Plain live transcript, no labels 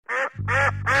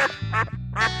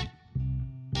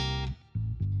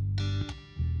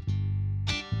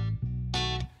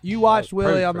You watched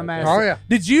Willie on The Masked Singer. Oh, yeah.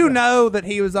 Did you know that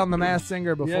he was on The Masked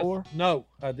Singer before? Yes. No,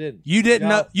 I didn't. You didn't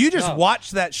know? You just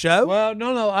watched that show? Well,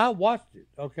 no, I watched it,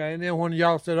 okay? And then when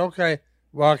y'all said, okay,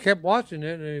 well, I kept watching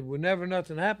it, and it would never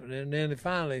nothing happened. And then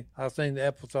finally, I seen the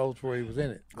episodes where he was in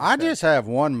it. I just have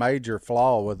one major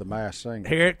flaw with The Masked Singer.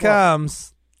 Here it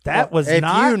comes. That was if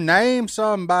not... you name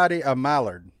somebody a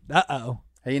mallard,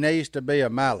 he needs to be a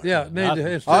mallard. Yeah.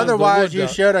 Otherwise, you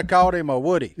should have called him a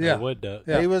woody. Yeah. A wood duck.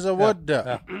 He was a wood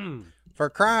duck. For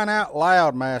crying out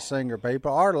loud, Masked Singer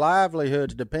people, our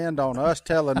livelihoods depend on us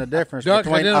telling the difference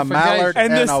between a mallard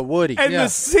and a woody. And the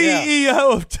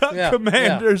CEO of Duck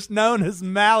Commanders, known as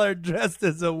Mallard, dressed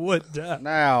as a wood duck.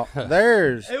 Now,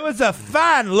 there's... It was a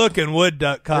fine-looking wood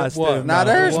duck costume. Now,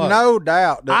 there's no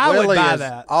doubt that Willie has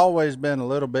that. always been a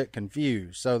little bit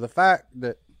confused. So the fact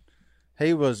that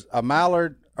he was a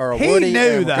mallard or a woody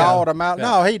and called a mallard,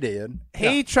 no, he did.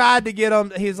 He tried to get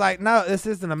him. He's like, no, this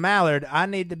isn't a mallard. I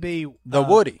need to be the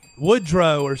woody.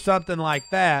 Woodrow or something like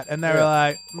that. And they were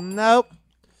like, nope.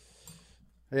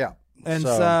 Yeah. And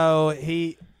so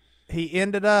he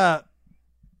ended up.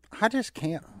 I just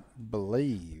can't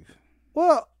believe.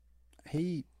 Well,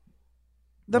 he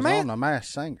was on The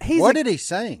Masked Singer. What did he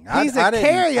sing? He's a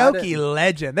karaoke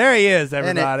legend. There he is,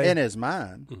 everybody. In his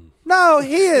mind. No,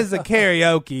 he is a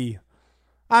karaoke.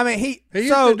 I mean, he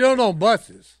used to do it on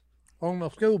buses, on the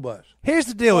school bus. Here's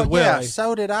the deal with Willie. Yeah,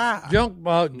 so did I. Junk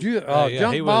ball.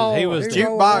 He was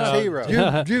jukebox hero.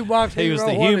 Jukebox hero. He was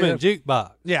the human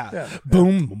jukebox. Yeah.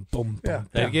 Boom, boom, boom.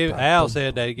 Yeah. Al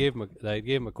said they'd give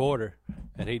him a quarter,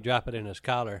 and he'd drop it in his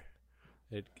collar.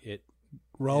 It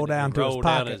roll down to his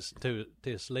pocket, to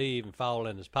his sleeve, and fall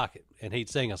in his pocket, and he'd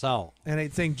sing a song. And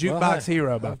he'd sing Jukebox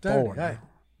Hero by Ford. Hey.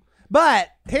 But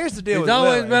here's the deal with Willie.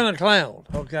 He's always been a clown,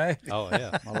 okay? Oh,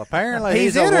 yeah. Well, apparently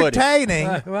he's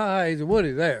entertaining. Well, he's a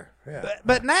Woody there. Yeah.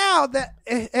 But now that,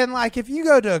 and like if you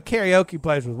go to a karaoke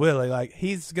place with Willie, like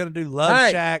he's going to do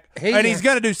Love Shack, and he's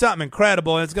going to do something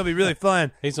incredible, and it's going to be really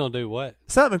fun. He's going to do what?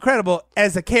 Something incredible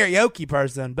as a karaoke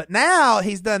person. But now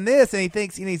he's done this, and he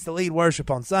thinks he needs to lead worship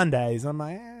on Sundays. I'm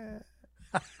like,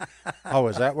 Oh,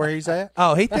 is that where he's at?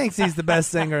 Oh, he thinks he's the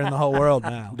best singer in the whole world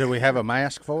now. Do we have a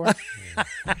mask for him?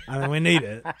 I mean, we need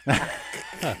it.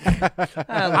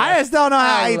 I just don't know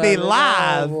how he'd be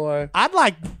live. I'd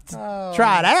like to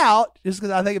try it out just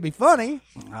because I think it'd be funny.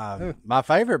 My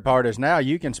favorite part is now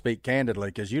you can speak candidly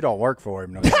because you don't work for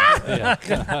him no more.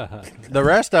 The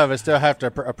rest of us still have to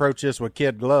approach this with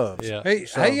kid gloves. Yeah.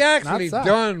 He actually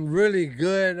done really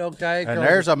good, okay? And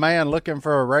there's a man looking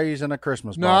for a raise and a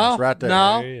Christmas bonus right there.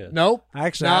 Nope.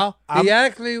 Actually, he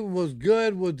actually was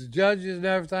good with the judges and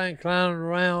everything, clowning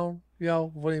around,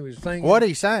 when he was singing. What'd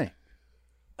he say?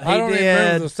 I don't even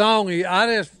remember the song. I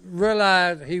just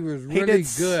realized he was really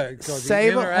good because he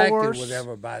interacted with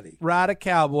everybody. Ride a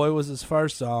Cowboy was his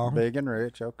first song. Big and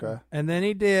Rich, okay. And then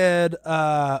he did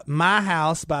My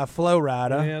House by Flo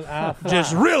Rida.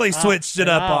 Just really switched it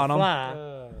up on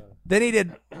him. Then he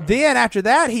did. Then after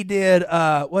that, he did.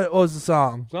 What was the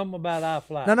song? Something about I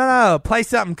Fly. No. Play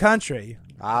Something Country.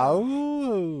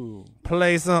 Oh.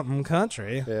 Play Something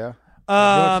Country. Yeah.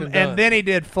 And then he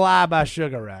did Fly by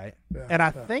Sugar Ray. Yeah. And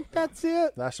I think that's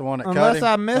it. That's the one that cut him. Unless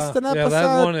I missed an episode.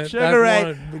 That's one Sugar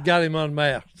Ray got him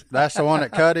unmasked. That's the one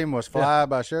that cut him was Fly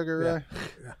by Sugar Ray?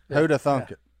 Yeah. Who'd have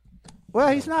thunk it? Well,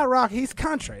 he's not rock. He's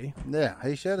country. Yeah,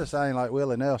 he should have sang like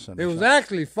Willie Nelson. It was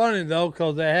actually funny, though,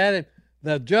 because they had him.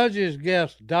 The judges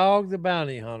guessed Dog the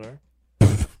Bounty Hunter.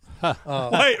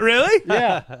 Wait, really?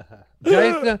 Yeah.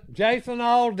 Jason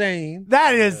Aldean.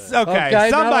 That is okay.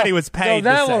 Somebody was paid.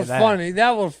 That to was say funny.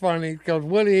 That was funny because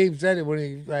Willie even said it when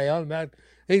he said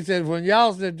he said when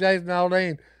y'all said Jason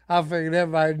Aldean, I figured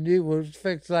everybody knew was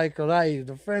fixed to say because he's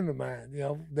a friend of mine.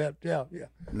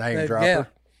 Name dropper.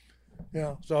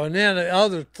 Yeah. So and then the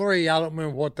other three, I don't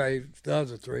remember what the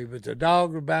other three, but the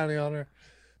Dog the Bounty Hunter,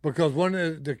 because when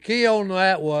the key on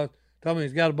that was, tell me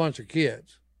he's got a bunch of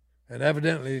kids. And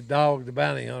evidently, Dog the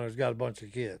Bounty Hunter's got a bunch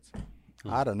of kids.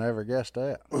 I'd have never guessed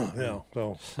that. Yeah,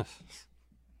 so.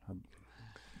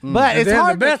 But it's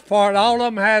hard. The best part, all of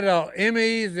them had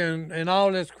Emmys and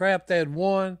all this crap they had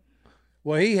won.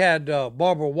 Well, he had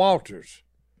Barbara Walters,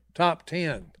 top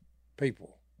 10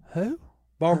 people. Who?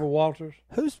 Barbara Walters.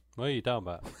 Who's? What are you talking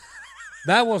about?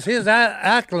 That was his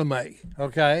acclimate.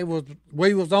 Okay,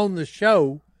 we was on the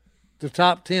show. The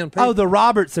top 10 people. Oh, the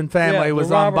Robertson family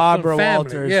was on Barbara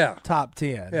Walters' yeah. top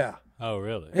 10. Yeah. Oh,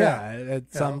 really? Yeah,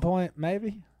 at some point,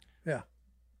 maybe. Yeah.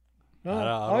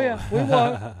 No. Yeah, we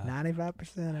was.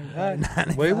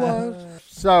 95%. We was.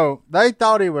 So they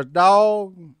thought he was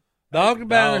Dog Dog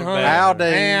Bounty Hunter,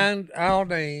 Aldine, and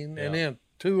Aldine, and then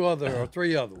 2 other or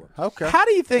 3 other ones. Okay. How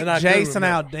do you think Jason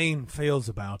Aldean feels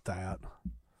about that?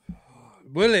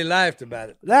 Willie laughed about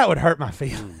it. That would hurt my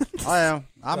feelings. Well,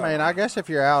 I mean, I guess if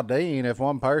you're Aldine, if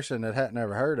one person that hadn't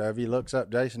ever heard of you looks up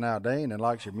Jason Aldean and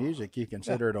likes your music, you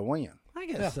consider it a win. I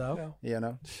guess so. You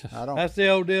know, I don't. That's the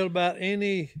old deal about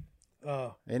any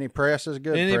press is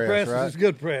good any press, right? is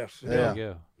good press. There you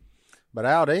go. But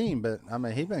Aldine, I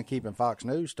mean, he's been keeping Fox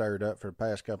News stirred up for the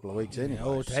past couple of weeks anyway.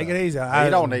 Oh, take it easy. He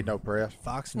don't need no press.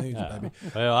 Fox News, baby.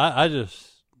 Well, I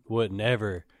just would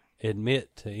never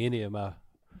admit to any of my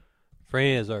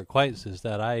friends or acquaintances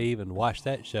that I even watched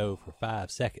that show for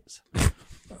 5 seconds.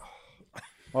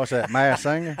 What's that, Masked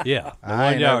Singer? Yeah, the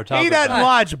one y'all were talking He doesn't about.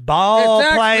 watch ball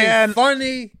It's playing. actually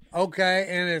funny, okay,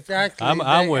 and it's actually I'm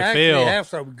they with actually Phil. have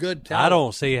some good talent. I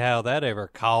don't see how that ever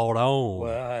caught on.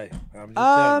 Well, hey, I'm just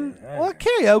telling you. Well,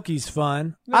 karaoke's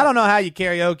fun. I don't know how you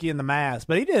karaoke in the mask,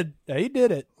 but he did. He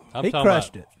did it. I'm He talking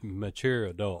crushed about it. mature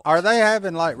adults. Are they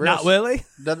having like real? Not Willie.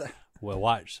 Will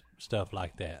watch stuff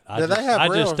like that. Do they have I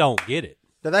real- just don't get it.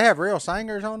 Do they have real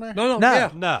singers on there? No. No.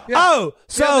 Yeah. Oh,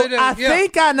 so Yeah, they do. I Yeah.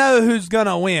 think I know who's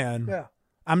gonna win. Yeah.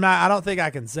 I don't think I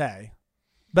can say,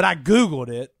 but I Googled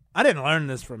it. I didn't learn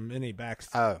this from any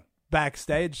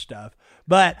backstage stuff,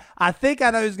 but I think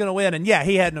I know who's gonna win. And yeah,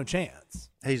 he had no chance.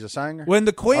 He's a singer. When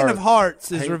the Queen Or of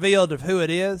Hearts is he- revealed of who it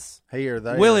is, He or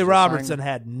they? Willie is a Robertson singer?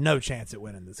 had no chance at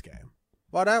winning this game.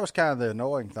 Well, that was kind of the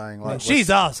annoying thing. Like She's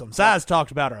awesome. Si's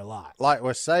talked about her a lot. like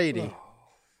with Sadie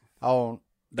on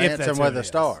If that's Dancing who with it the is.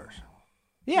 Stars.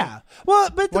 Yeah. Well,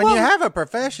 but When you have a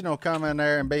professional come in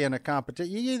there and be in a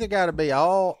competition, you either got to be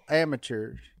all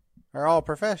amateurs or all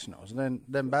professionals, and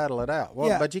then battle it out. Well,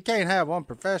 Yeah. but you can't have one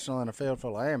professional in a field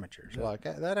full of amateurs. Like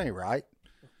that ain't right.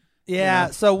 yeah.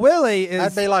 So Willie is.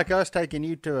 That'd be like us taking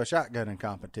you to a shotgunning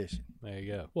competition. There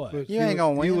you go. what? But You ain't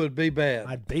gonna win. You would be bad.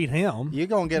 I'd beat him. You're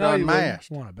gonna get No, you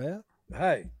unmasked. Want to bet?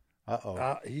 Hey,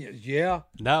 Uh-oh. yeah.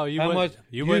 No, you How wouldn't. much?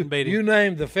 You wouldn't beat him. You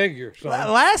named the figure. So.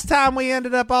 Last time we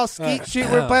ended up all skeet shoot.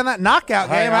 We were playing that knockout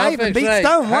Hey, game. I I'll even fix beat that.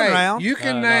 Stone one Hey, round. You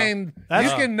can No. name.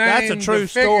 That's- you can that's name a true the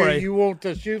figure story. you want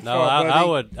to shoot No, for,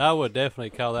 buddy. I would definitely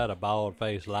call that a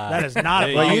bald-faced lie. That is not a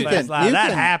Yeah, Well, ball you face can- lie. you That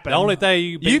can- happened. The only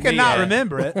thing you cannot at,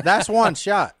 remember it. That's one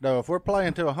shot, though. If we're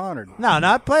playing to 100, No,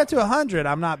 not playing to 100.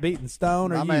 I'm not beating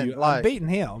Stone or I mean, you. I'm like- beating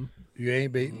him. You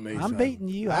ain't beating me. I'm son. beating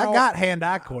you. I I don't- got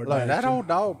hand-eye look, coordination. that old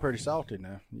dog pretty salty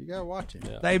now. You gotta watch him.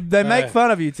 They make Hey.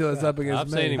 fun of you till it's up against I've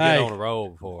me. seen him Hey. get on a roll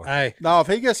before. Hey, No, if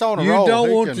he gets on a you roll, don't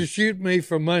he want can, to shoot me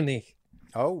for money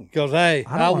Oh, because hey,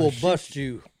 I don't I wanna will shoot bust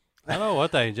you. I know one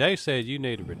thing. Jay said you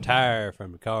need to retire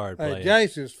from the card Hey, playing.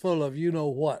 Jace is full of you know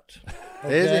what.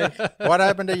 is it? What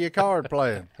happened to your card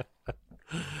playing?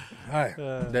 Hey,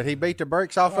 Did he beat the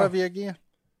brakes off of you again?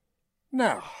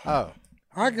 now Oh,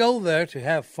 I go there to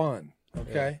have fun.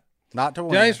 Okay, not to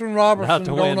win. Jason Robertson Not to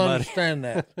don't win money. understand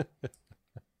that.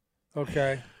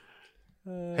 Okay,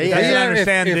 He doesn't had,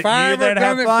 understand if that I you're ever there to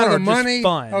have done it fun for or the just money,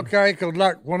 fun? okay, because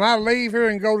like when I leave here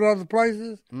and go to other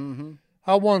places,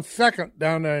 I won second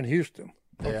down there in Houston.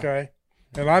 Okay,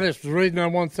 and I just the reason I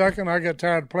won second, I got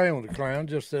tired of playing with the clown.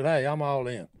 Just said, hey, I'm all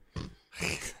in.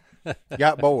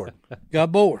 got bored.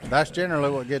 Got bored. That's generally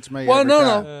what gets me. Well, every no,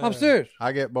 time. no, I'm serious.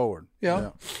 I get bored.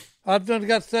 Yeah. I done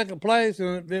got second place,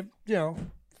 and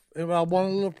and I won a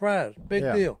little prize. Big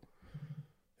Yeah. deal.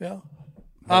 Yeah.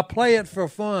 I play it for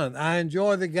fun. I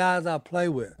enjoy the guys I play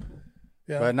with.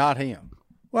 Yeah. But not him.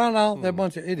 Well, no, they're a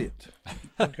bunch of idiots.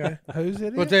 Okay. Who's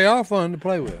it? But they are fun to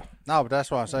play with. No, but that's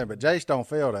what I'm saying. But Jace don't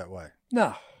feel that way.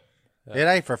 No, It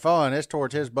ain't for fun. It's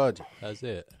towards his budget, That's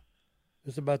it.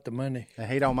 it's about the money,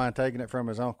 and he don't mind taking it from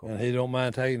his uncle. and he don't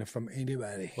mind taking it from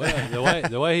anybody. Well,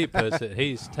 the way he puts it,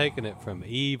 he's taking it from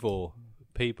evil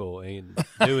people and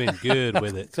doing good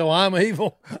with it. So I'm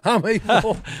evil. I'm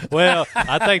evil. Well,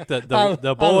 I think the I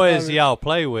boys love it. y'all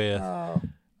play with. Is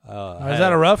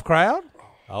that a rough crowd?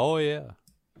 Oh yeah,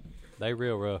 they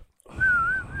real rough.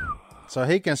 So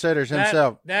he considers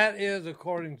himself. That is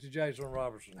according to Jason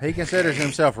Robertson. He considers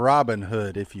himself Robin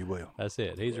Hood, if you will. That's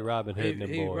it. He's a Robin Hood and them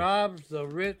He boys. robs the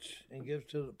rich and gives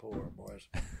to the poor, boys.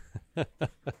 He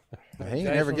ain't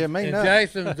never give me and nothing.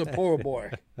 Jason's the poor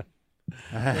boy.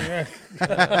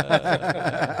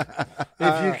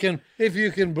 if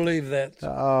you can believe that.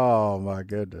 Oh my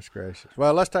goodness gracious!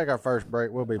 Well, let's take our first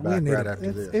break. We'll be back right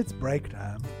after this. It's break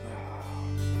time.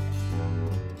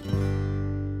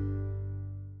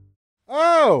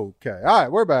 Okay, all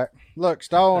right, we're back. Look,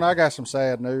 Stone, I got some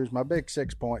sad news. My big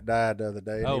 6-point died the other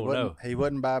day. And Oh, no. He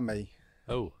wouldn't buy me.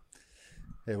 Oh,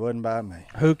 It wouldn't buy me.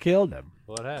 Who killed him?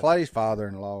 what happened? Clay's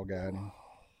father-in-law got him.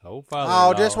 Old father-in-law.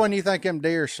 Oh, just when you think him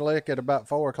deer slick at about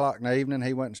 4 o'clock in the evening,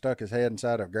 he went and stuck his head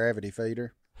inside a gravity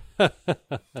feeder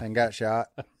and got shot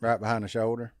right behind the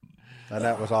shoulder. And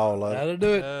that was all of it. That'll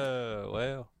do it.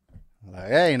 Well. Like,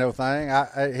 that ain't no thing.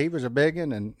 He was a big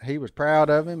one, and he was proud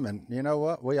of him. And you know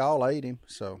what? We all ate him.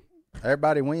 So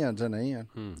everybody wins in the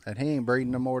end. And he ain't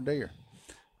breeding no more deer.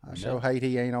 I sure hate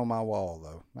he ain't on my wall,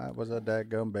 though. That was a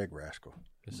dadgum big rascal.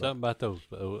 There's something about those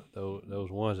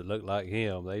ones that look like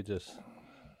him.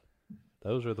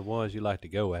 Those are the ones you like to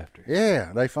go after.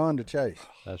 Yeah, they fun to chase.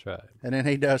 That's right. And then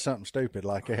he does something stupid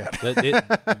like that.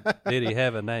 Did he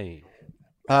have a name?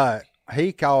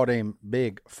 He called him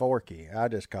Big Forky. I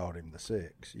just called him the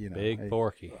 6. You know, Big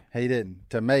Forky. He didn't.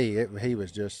 To me, he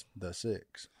was just the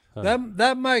 6.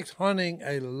 That makes hunting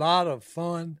a lot of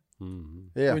fun.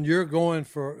 Mm-hmm. Yeah. When you're going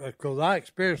for, because I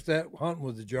experienced that hunting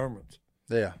with the Germans.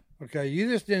 Yeah. Okay, you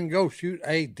just didn't go shoot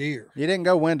a deer. You didn't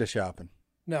go window shopping.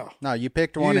 No. No, you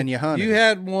picked one and you hunted. You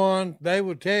had one. They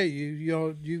would tell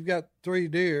you, you've got 3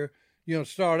 deer.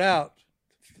 Start out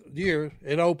deer.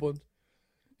 It opens.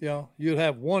 You'll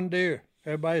have 1 deer.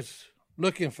 Everybody's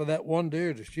looking for that 1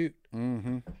 deer to shoot.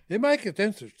 Mm-hmm. It makes it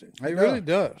interesting. It really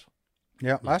does.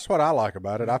 Yeah, that's what I like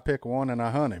about it. I pick one and I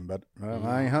hunt him, but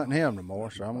I ain't hunting him no more,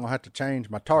 so I'm going to have to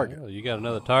change my target. Oh, you got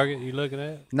another target you looking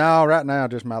at? No, right now,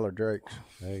 just mallard drakes.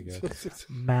 There you go.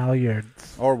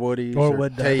 Mallards. Or woodies. Or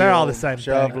wood duck. They're all the same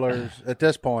shovelers. At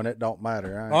this point, it don't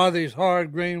matter. Are these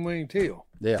hard green-winged teal?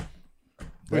 Yeah.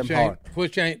 Which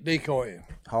ain't decoying.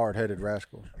 Hard-headed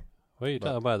rascals. What are you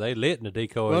talking about? They lit in the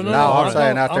decoys. Well, no, I'm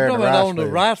saying out there in the rice on the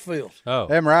rice fields. Oh.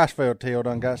 Them rice field teal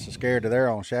done got so scared of their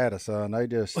own shadow, son. They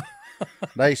just...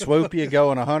 They swoop you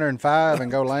going 105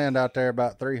 and go land out there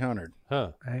about 300.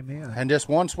 Huh. Amen. And just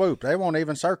one swoop. They won't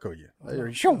even circle you.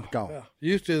 They're gone. Yeah.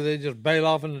 Used to, they just bail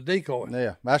off in the decoy.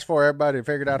 Yeah. That's before everybody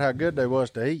figured out how good they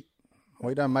was to eat.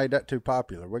 We done made that too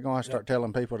popular. We're going to start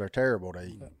telling people they're terrible to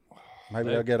eat. Maybe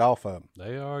they'll get off of them.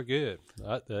 They are good.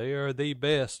 They are the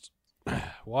best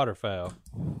waterfowl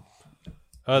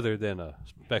other than a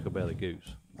speckled-belly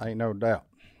goose. Ain't no doubt.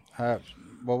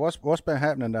 Well, what's been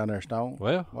happening down there, Stone?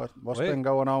 Well, what's been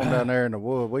going on down there in the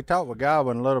wood? We talked with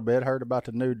Godwin a little bit, heard about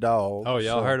the new dog. Oh,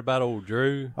 y'all heard about old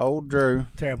Drew? Old Drew.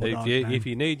 Terrible dog, if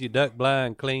you need your duck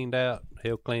blind cleaned out,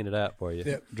 he'll clean it out for you.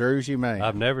 Yep. Drew's you man.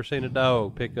 I've never seen a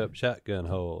dog pick up shotgun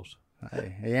holes.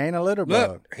 Hey, he ain't a litter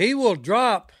bug. Look, he will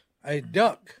drop a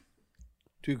duck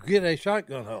to get a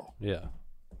shotgun hole. Yeah.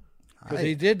 Because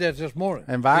he did that this morning.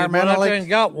 Environmentally? He went out there and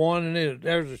got one, and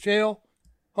there's a shell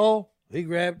hole. He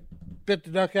bit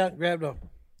the duck out and grabbed a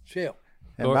shell.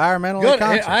 Environmentally good.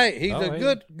 conscious. Hey, he's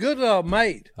a good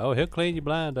mate. Oh, he'll clean your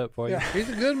blind up for you. Yeah, he's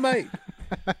a good mate.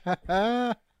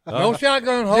 No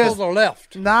shotgun holes are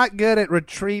left. Not good at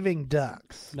retrieving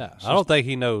ducks. No, I don't think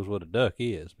he knows what a duck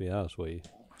is, to be honest with you.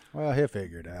 Well, he'll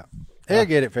figure it out. He'll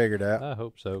get it figured out. I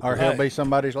hope so. Or he'll be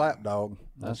somebody's lapdog.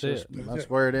 That's it. That's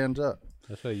where it ends up.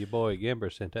 That's why your boy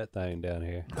Gimber sent that thing down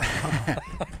here.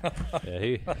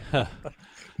 Yeah,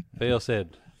 Phil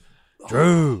said,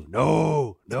 Drew,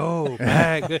 no,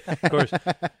 back. Of course,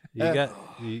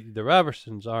 the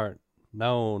Robertsons aren't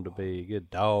known to be good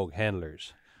dog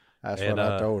handlers. That's what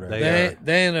I told her.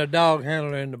 They ain't a dog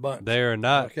handler in the bunch. They are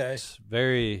not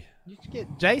very. You should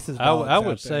get Jason's. I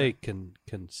would say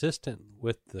consistent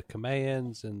with the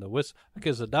commands and the whistle,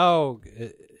 because a dog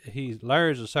he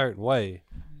learns a certain way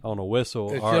on a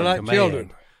whistle or a like command.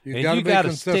 Children. You got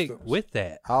to stick with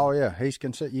that. Oh yeah,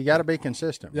 you got to be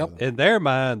consistent. Yep. With him. In their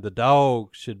mind, the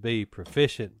dog should be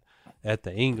proficient at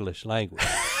the English language.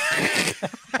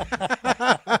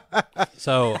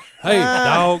 So, hey,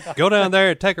 dog, go down there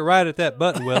and take a ride at that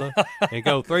button, Willie, and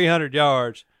go 300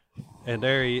 yards, and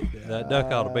that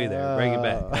duck ought to be there. Bring him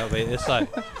back. I mean, it's like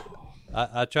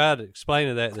I tried to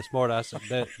explain that this morning. I said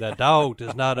that the dog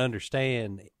does not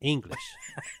understand English.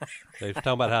 They was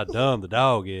talking about how dumb the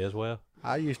dog is. Well,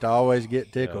 I used to always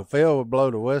get tickled. Yeah. Phil would blow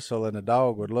the whistle, and the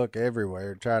dog would look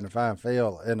everywhere trying to find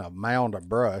Phil in a mound of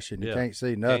brush, and you can't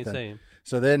see nothing. Can't see him.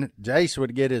 So then Jace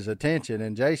would get his attention,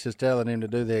 and Jace is telling him to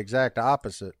do the exact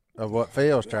opposite of what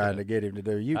Phil's trying to get him to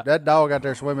do. That dog out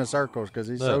there swimming circles because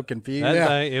he's so confused.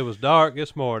 Thing, it was dark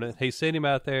this morning. He sent him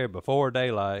out there before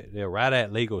daylight, right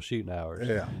at legal shooting hours.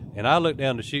 Yeah. And I looked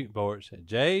down the shooting porch, and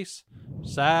Jace,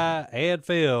 Si, and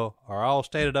Phil are all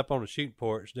standing up on the shooting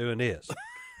porch doing this,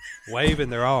 waving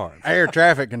their arms. Air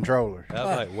traffic controller. I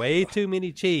was like, way too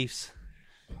many chiefs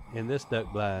in this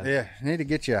duck blind. Yeah, you need to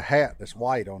get you a hat that's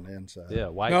white on the inside. Yeah,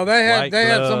 white. No, they had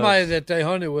gloves. somebody that they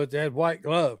hunted with that had white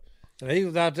gloves. And he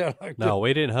was out there like No,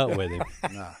 we didn't hunt with him.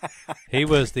 No. He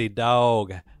was the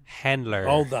dog handler.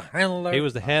 Oh, the handler. He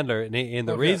was the handler, and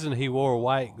the reason he wore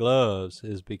white gloves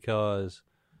is because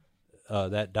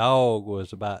that dog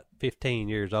was about 15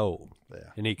 years old. Yeah.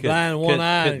 And he blind one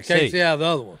eye and can't see out the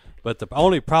other one. But the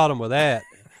only problem with that,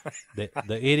 the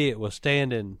idiot was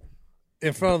standing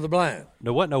in front of the blind.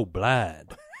 There wasn't no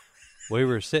blind. We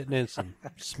were sitting in some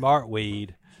smart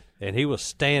weed, and he was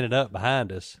standing up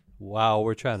behind us while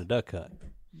we're trying to duck hunt.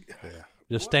 Yeah.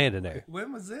 Just standing there.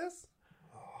 When was this?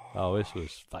 Oh, this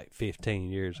was like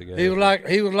 15 years ago. He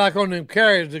was like on them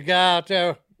carriers, the guy out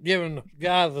there giving the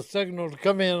guy the signal to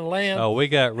come in and land. Oh, we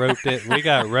got roped in. We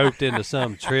got roped into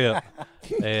some trip,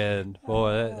 and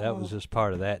boy, that was just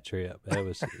part of that trip. That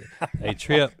was a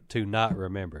trip to not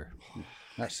remember.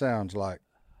 That sounds like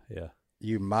Yeah.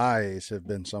 you might have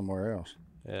been somewhere else.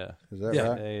 Yeah. Is that Yeah.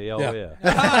 right? Hey, oh, Yeah.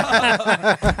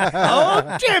 yeah.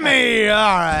 Oh, Jimmy! All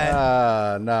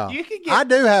right. No. You could get- I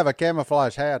do have a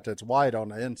camouflage hat that's white on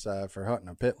the inside for hunting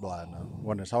a pit blind though,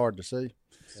 when it's hard to see.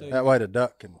 That way the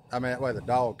dog can Why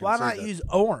see not the- use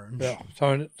orange? Yeah,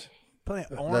 turn it. Plenty of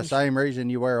the orange. same reason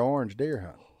you wear orange deer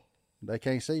hunt. They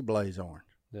can't see blaze orange.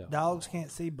 Dogs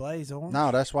can't see blaze orange. No,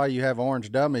 that's why you have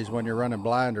orange dummies when you're running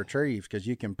blind retrieves, because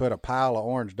you can put a pile of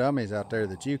orange dummies out there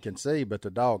that you can see, but the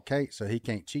dog can't, so he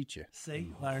can't cheat you.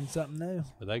 See, learn something new.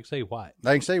 But they can see white.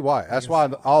 They can see white. That's why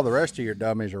all the rest of your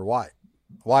dummies are white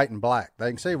and black. They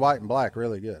can see white and black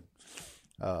really good.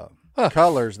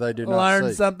 Colors they do not Learn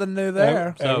see. something new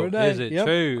there. So Every day. is it Yep.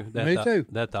 true Me too.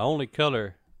 that the only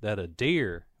color that a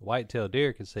deer, white-tailed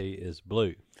deer, can see is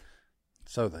blue?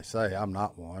 So they say. I'm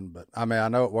not one, but I mean I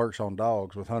know it works on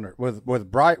dogs with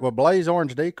with blaze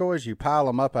orange decoys. You pile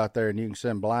them up out there and you can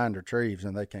send blind retrieves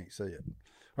and they can't see it.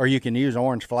 Or you can use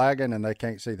orange flagging and they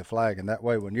can't see the flagging. That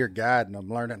way, when you're guiding them,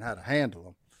 learning how to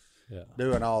handle them,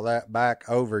 doing all that back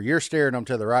over, you're steering them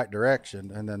to the right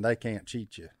direction, and then they can't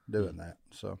cheat you doing that.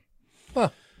 So.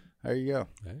 There you go.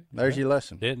 There's your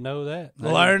lesson. Didn't know that.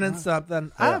 Learning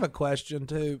something. I have a question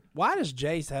too. Why does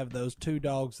Jace have those two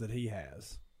dogs that he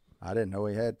has? I didn't know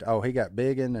he had. He got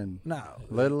biggin and No.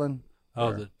 littlin.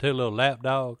 Oh, the two little lap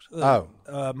dogs.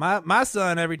 My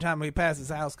son every time we pass his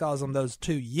house calls them those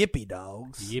two yippy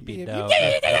dogs. Yippy dogs.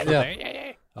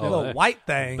 The little white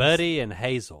things. Buddy and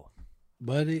Hazel.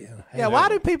 Buddy. Yeah, why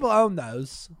do people own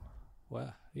those?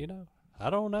 Well, I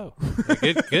don't know.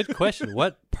 Good question.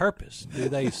 What purpose do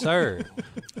they serve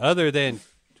other than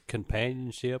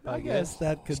companionship? I guess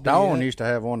that could Stone be it. used to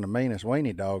have one of the meanest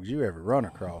weenie dogs you ever run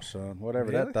across, son.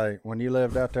 Whatever that thing. When you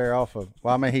lived out there off of.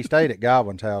 Well, I mean, he stayed at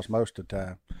Godwin's house most of the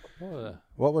time.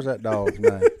 What was that dog's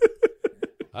name?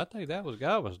 I think that was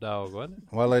Godwin's dog, wasn't it?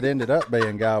 Well, it ended up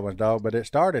being Godwin's dog, but it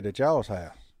started at y'all's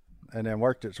house and then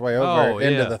worked its way over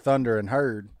into the Thunder and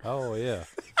Herd. Oh yeah.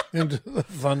 Into the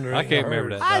thunder. I can't remember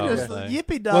that I dog's just name.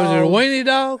 yippy dog. Was it a weenie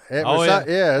dog? It Oh, was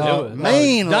yeah. it was Oh, a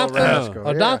mean little Dachshund? rascal.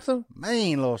 A Dachshund?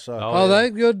 Mean little sucker. Oh, they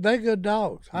good. They good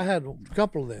dogs. I had a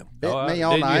couple of them. Bit me on Didn't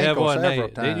the you have ankle one several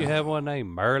named? times. Didn't you have one named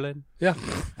Merlin? Yeah.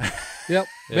 Yep.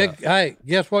 Big. Hey,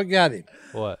 guess what got him?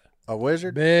 What? A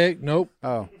wizard? Big. Nope.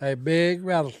 Oh, A big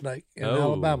rattlesnake in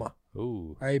Alabama.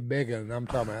 Ooh. A big one. I'm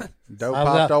talking about. dope I was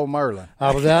popped out- old Merlin.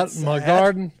 I was out in my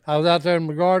garden. I was out there in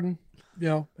my garden,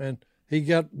 and he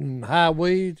got in high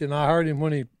weeds, and I heard him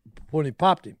when he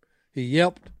popped him. He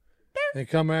yelped and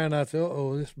come there, and I said,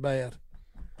 "Oh, this is bad."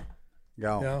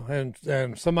 Gone.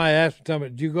 And somebody asked me, "Tell me,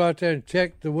 did you go out there and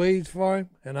check the weeds for him?"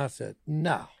 And I said,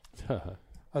 "No."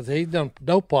 I said, "He done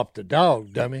dope popped the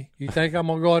dog, dummy. You think I'm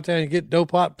gonna go out there and get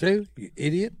dope popped too, you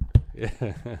idiot?"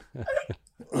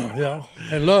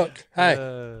 And look,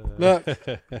 look,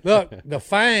 the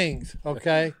fangs,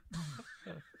 okay,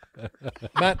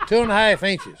 about 2.5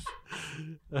 inches.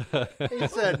 He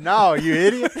said, "No, you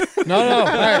idiot." No,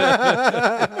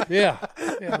 hey, yeah.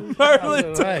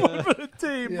 Merlin Hey, for the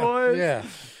team, boys. yeah,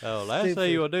 Oh, last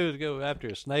thing you want to do is go after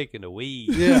a snake in the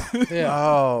weeds. yeah.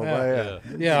 Oh, man.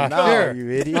 Yeah, No, sure.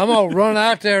 you idiot. I'm gonna run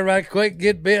out there right quick,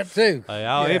 get bit too. Hey,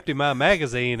 I'll empty my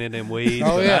magazine in them weeds.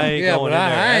 Oh but yeah, I ain't yeah, going but in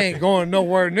there. I ain't going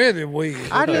nowhere near the weeds.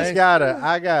 I just okay?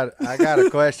 got a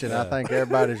question. I think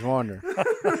everybody's wondering.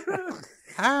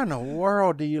 How in the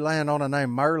world do you land on a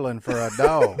name Merlin for a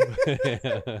dog?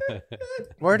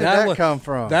 Where did that was- come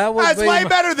from? That would That's be way my-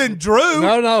 better than Drew.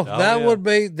 No, that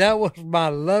yeah. that was my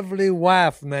lovely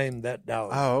wife named that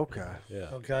dog. Oh, okay.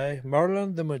 Okay,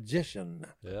 Merlin the magician.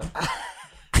 Yeah.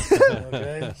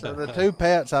 Okay, So the two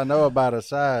pets I know about a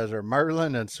size are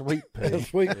Merlin and Sweet Pea.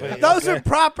 sweet pea. Those okay. are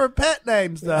proper pet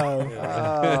names, though.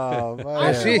 Oh,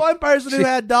 I man. knew one person who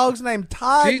had dogs named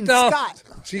Todd She and thought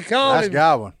Scott. she called That's him.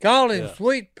 Godwin. Called him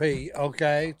Sweet Pea.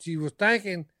 Okay, she was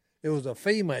thinking it was a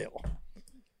female.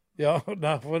 So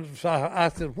I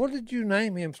said, "What did you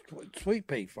name him Sweet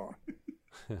Pea for?"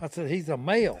 I said, he's a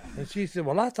male. And she said,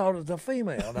 well, I thought it was a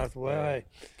female. And I said, well, hey.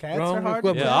 Cats are hard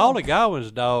to Yeah, all the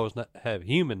Godwin's dogs have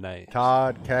human names.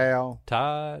 Todd, Cal.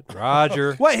 Todd,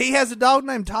 Roger. Wait, he has a dog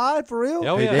named Todd for real?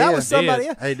 Oh, yeah. That was somebody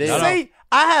else. He did. See,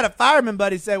 I had a fireman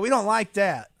buddy say, we don't like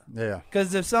that. Yeah.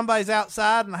 Because if somebody's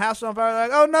outside and the house is on fire, they're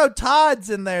like, oh, no, Todd's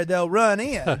in there. They'll run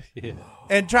in Yeah.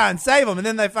 and try and save them. And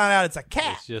then they find out it's a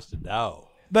cat. It's just a dog.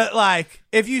 But, like,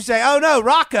 if you say, oh, no,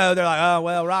 Rocco, they're like, oh,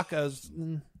 well, Rocco's...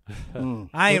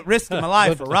 I ain't risking my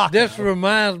life for Rocco. This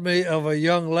reminds me of a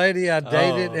young lady I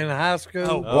dated in high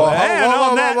school.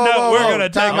 On that note, we're going to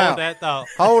take Time out. That thought.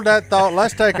 Hold that thought.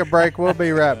 Let's take a break. We'll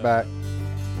be right back.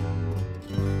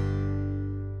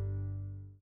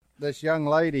 This young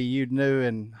lady you knew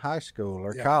in high school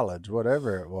or college,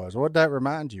 whatever it was, what'd that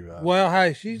remind you of? Well,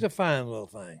 hey, she's a fine little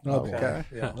thing. Okay.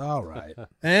 Yeah. All right.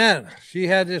 And she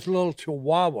had this little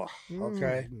chihuahua,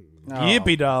 okay? Oh.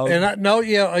 Yippee dog. And a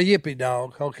yippy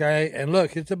dog, okay? And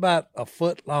look, it's about a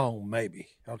foot long, maybe,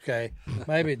 okay?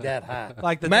 Maybe that high.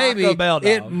 Like the maybe Taco Bell dog.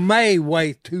 it may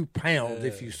weigh 2 pounds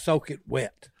if you soak it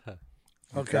wet,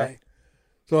 okay?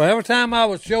 So every time I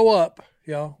would show up,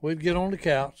 we'd get on the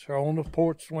couch or on the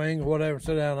porch swing or whatever,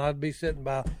 sit down. I'd be sitting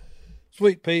by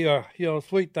Sweet Pea or,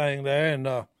 Sweet Thing there, and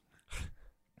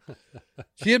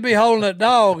she'd be holding that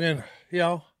dog, and,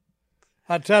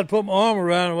 I'd try to put my arm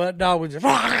around her, and that dog would just,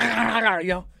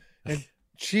 and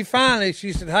she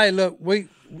said, hey, look,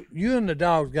 you and the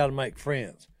dog's got to make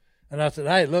friends. And I said,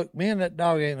 hey, look, me and that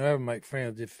dog ain't gonna ever make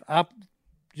friends.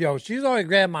 She's already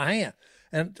grabbed my hand.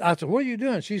 And I said, what are you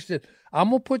doing? She said, I'm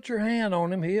going to put your hand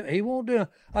on him. He won't do it.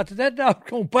 I said, that dog's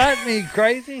going to bite me,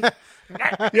 crazy.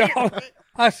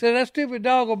 I said, that stupid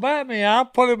dog will bite me. I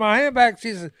put my hand back.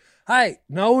 She said, hey,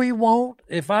 no, he won't.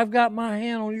 If I've got my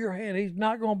hand on your hand, he's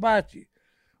not going to bite you.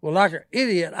 Well, like an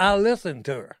idiot, I listened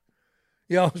to her.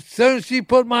 As soon as she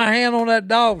put my hand on that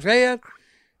dog's head,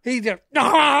 he just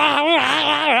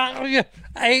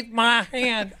ate my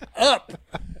hand up.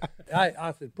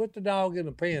 I said, put the dog in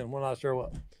the pen when I show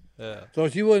up. Yeah. So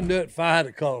she wouldn't do it if I had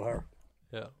to call her.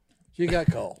 Yeah. She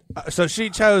got called. So she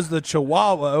chose the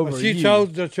Chihuahua over She you.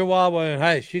 chose the Chihuahua, and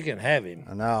hey, she can have him.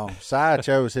 No, Si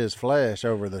chose his flesh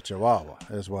over the Chihuahua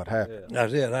is what happened.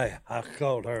 That's it. Hey, I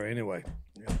called her anyway.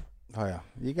 Well,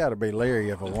 you got to be leery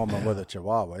of a woman with a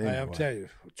Chihuahua anyway. Hey, I'm telling you,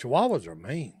 Chihuahuas are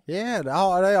mean. Yeah,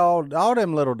 all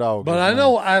them little dogs. But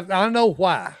is I know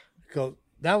why. Because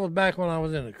that was back when I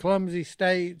was in the clumsy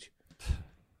stage.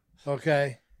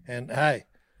 Okay, and hey,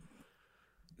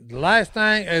 the last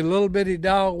thing a little bitty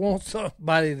dog wants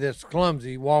somebody that's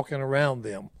clumsy walking around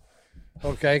them.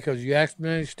 Okay, because you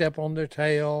accidentally step on their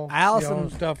tail, Allison,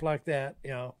 and stuff like that.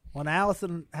 When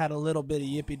Allison had a little bitty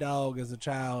yippy dog as a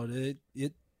child,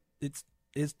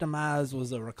 its demise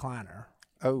was a recliner.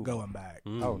 Going back.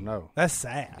 Oh no, that's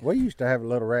sad. We used to have a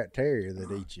little rat terrier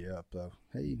that eats you up though.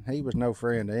 He was no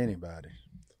friend to anybody.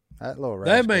 That little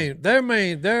rat. They're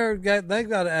mean. They got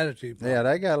an attitude problem. Yeah,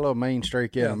 they got a little mean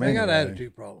streak in them. They got anyway. an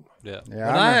attitude problem. Yeah. But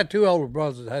I had two older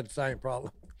brothers that had the same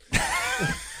problem.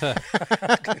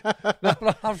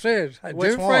 No, I'm serious.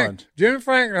 Which ones? Jimmy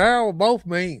Frank and Harold were both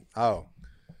mean. Oh,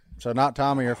 so not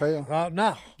Tommy or Phil?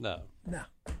 No.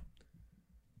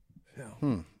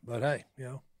 But hey,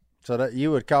 So that you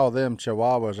would call them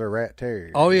Chihuahuas or rat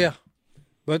terriers? Oh yeah,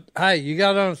 but hey, you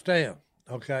got to understand.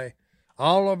 Okay,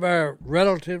 all of our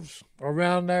relatives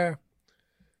around there,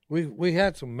 we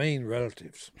had some mean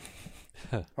relatives.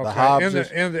 Okay, The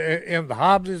Hobbses? and the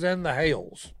Hobbses and the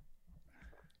Hales.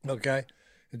 Okay,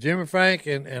 and Jimmy Frank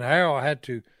and Harold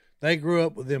they grew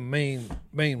up with them mean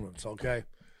ones. Okay,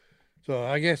 so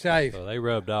I guess So they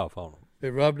rubbed off on them.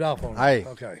 They rubbed off on them. Hey,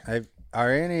 Okay. Are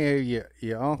any of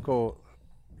your uncle,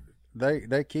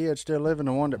 they kids still living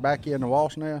the one that back you in the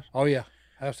Walsh nest? Oh yeah,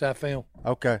 that's that film.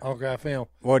 Okay. Okay, I film.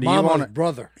 Well, do you Mama's want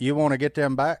brother? You want to get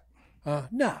them back?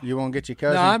 No. You want to get your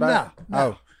cousins back? No.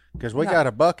 Oh, because we got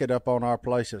a bucket up on our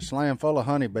place that's slammed full of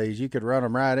honeybees. You could run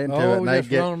them right into it, and run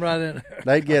them right in there.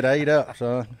 they'd get ate up,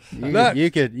 son.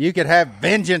 You could have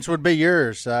vengeance would be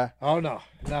yours, Si. Oh no.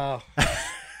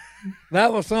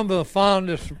 That was some of the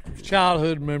fondest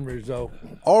childhood memories, though.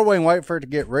 Or we can wait for it to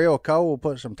get real cold,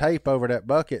 put some tape over that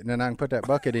bucket, and then I can put that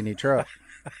bucket in your truck.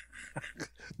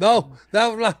 No, that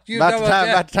was like you.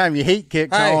 About the time your heat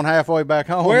kicks on halfway back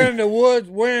home. We're in the woods,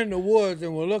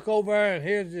 and we look over there, and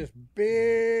here's this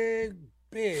big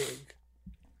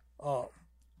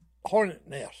hornet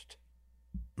nest.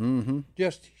 Mm-hmm.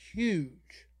 Just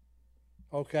huge.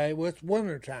 Okay, well, it's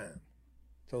wintertime,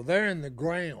 so they're in the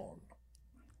ground.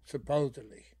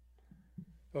 Supposedly.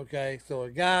 Okay, so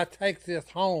a guy takes this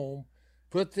home,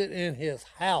 puts it in his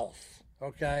house,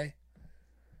 okay?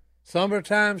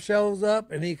 Summertime shows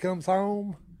up and he comes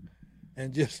home,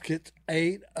 and just gets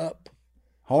ate up.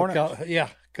 Hornets?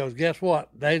 Because guess what?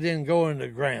 They didn't go in the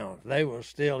ground. They were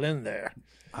still in there.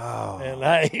 Oh.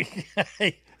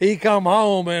 And he come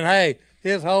home and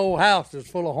his whole house is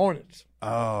full of hornets.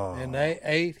 Oh. And they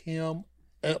ate him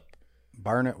up.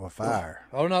 Burn it with fire.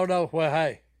 Oh, no.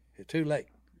 Well, it's too late.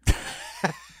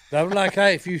 That was like,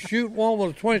 if you shoot one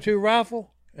with a 22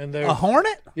 rifle and there's A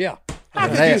hornet? Yeah. How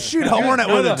could you shoot a hornet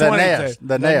with a 22?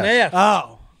 The nest.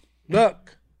 Oh. Look.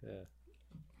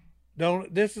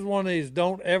 This is one of these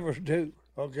don't ever do,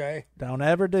 okay? Don't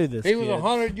ever do this, He was kids.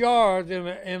 100 yards in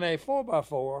a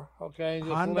 4x4, okay, and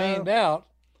just Hondo. leaned out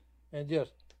and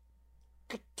just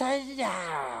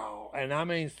ka-tayow. And I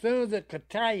mean, as soon as it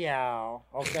ka-tayow,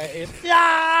 okay, it's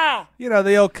You know,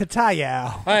 the old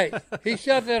katayow. Hey, he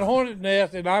shot that hornet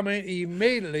nest, and I mean,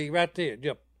 immediately right there,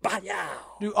 just ba-yow.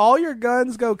 Do all your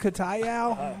guns go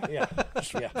katayow? Yeah.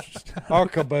 Or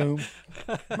kaboom.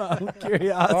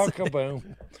 Curiosity. Or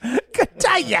kaboom.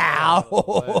 Katayow.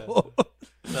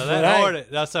 So that hornet.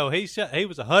 So he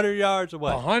was 100 yards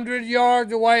away. 100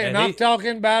 yards away, and I'm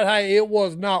talking about, it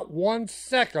was not 1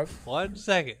 second. 1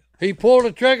 second. He pulled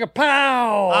the trigger,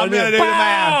 pow! I'm and gonna then do the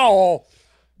math. pow!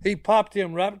 He popped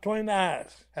him right between the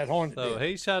eyes. That hornet So did.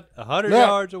 he shot 100 Look.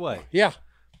 yards away. Yeah.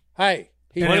 Hey,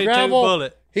 he 22 traveled.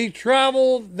 bullet. He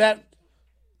traveled that,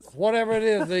 whatever it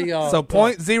is, the So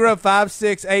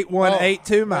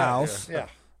 0.0568182 miles. Yeah.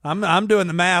 I'm doing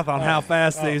the math on how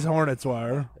fast these hornets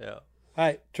were. Yeah.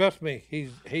 Hey, trust me,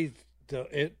 he's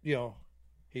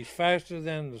faster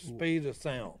than the speed of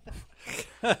sound.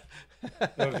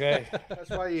 Okay. That's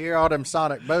why you hear all them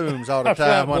sonic booms all the That's time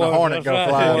right, when a boys, hornet that's go right.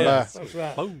 flying Yeah, by. that's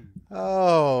right. Boom.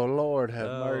 Oh, Lord have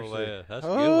Oh, mercy. man. That's a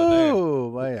good one there.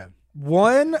 Oh, man.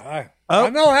 One. I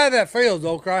know how that feels,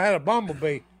 though, 'cause I had a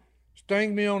bumblebee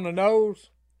sting me on the nose.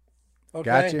 Okay?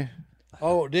 Got you?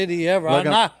 Oh, did he ever?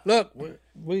 Look,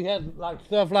 we had like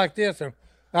stuff like this, and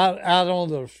out on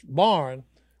the barn,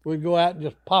 we'd go out and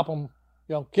just pop them,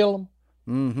 kill them.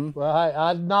 Mm-hmm. Well,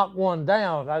 I knocked one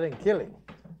down. I didn't kill him.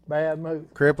 Bad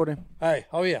move. Crippled him? Hey,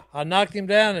 oh yeah, I knocked him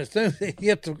down. As soon as he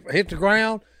hit the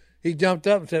ground, he jumped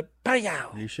up and said,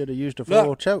 "Pow!" You should have used a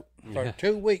full choke. For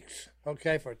 2 weeks.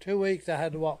 Okay, for 2 weeks, I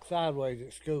had to walk sideways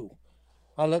at school.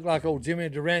 I looked like old Jimmy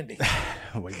Durante.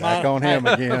 We back on him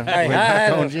again. Hey, We I back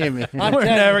had on a- Jimmy. We're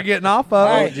never getting off of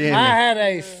Hey, it. Jimmy. I had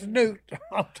a snoot.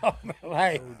 I'm talking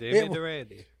about, Jimmy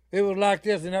Durante. it was like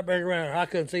this in that big around. I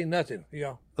couldn't see nothing,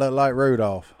 Look like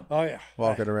Rudolph Oh, yeah.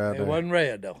 walking around It there. wasn't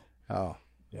red, though. Oh,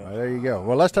 well, there you go.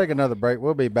 Well, let's take another break.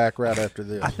 We'll be back right after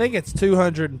this. I think it's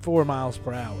 204 miles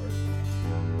per hour.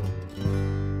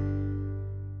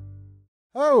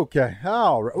 Okay.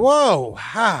 All right. Whoa.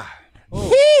 Hi.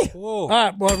 All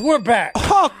right, boys, we're back.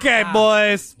 Okay,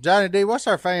 boys. Johnny D, what's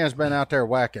our fans been out there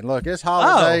whacking? Look, it's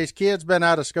holidays. Kids been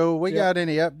out of school. We got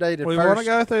any updated We first? want to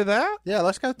go through that? Yeah,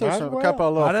 let's go through Might as a well. couple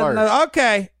of little I didn't first. know.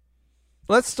 Okay.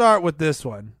 Let's start with this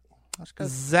one. Let's go.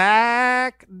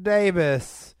 Zach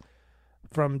Davis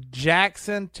from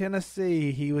Jackson,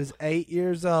 Tennessee. He was 8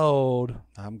 years old,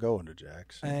 I'm going to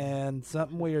Jackson. and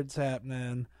something weird's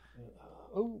happening.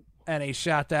 Ooh. And he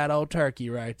shot that old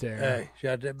turkey right there. Hey,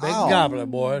 shot that big Oh, gobbler,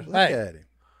 boys. Look Hey, at him.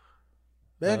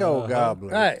 Big old gobbler.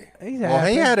 hey, He's Well,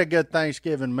 he happy. had a good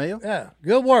Thanksgiving meal. yeah,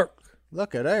 good work,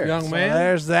 Look at there. young So man.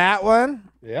 there's that one.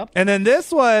 Yep. And then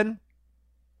this one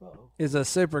is a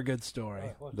super good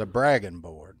story. The bragging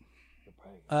board.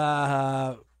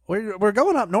 We're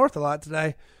going up north a lot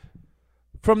today.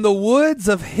 From the woods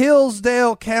of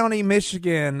Hillsdale County,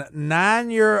 Michigan,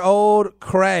 9-year-old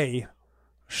Cray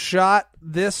shot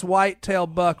this whitetail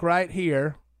buck right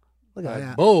here. Look at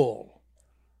that. Bull.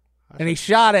 And he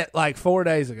shot it like 4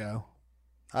 days ago.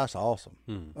 That's awesome.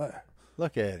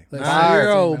 Look at him.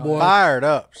 9-year-old boy. Fired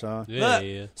up, son. Yeah, Look.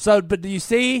 yeah. So, but do you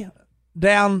see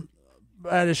down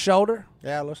at his shoulder?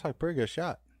 Yeah, it looks like a pretty good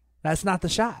shot. That's not the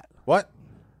shot. What?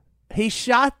 He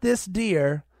shot this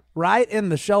deer right in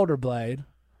the shoulder blade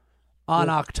on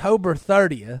October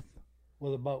 30th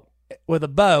With a boat. with a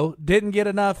bow. Didn't get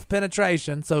enough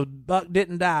penetration, so buck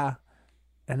didn't die.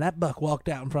 And that buck walked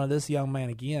out in front of this young man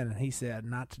again, and he said,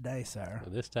 "Not today, sir."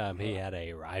 This time he had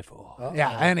a rifle. Yeah,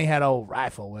 and he had an old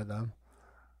rifle with him.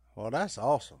 Well, that's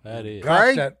awesome. That is.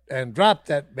 Craig? Drop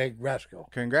that big rascal.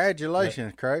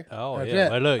 Congratulations, Craig. Oh, That's yeah. it.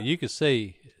 But look, you can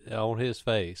see on his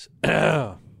face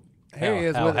Here he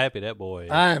is how with it. happy that boy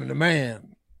is. I am the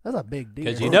man. That's a big deer.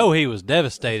 Because you know he was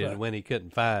devastated when he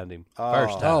couldn't find him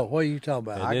first time. Oh, what are you talking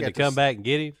about? And I then get to to come s- back and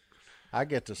get him. I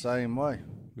get the same way.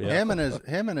 Yeah. Him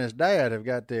and his dad have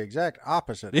got the exact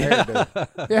opposite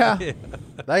hairdo. Yeah.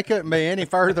 They couldn't be any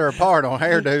further apart on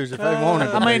hairdos if they wanted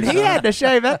to. I mean, be, he son. had to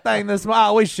shave that thing this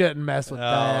morning. We shouldn't mess with Oh,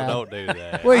 that. don't do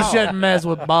that. We shouldn't mess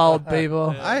with bald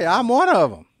people. Hey, I'm one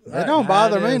of them. It don't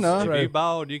bother That me is none. If you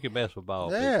bald, you can mess with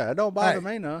bald. Yeah, it don't bother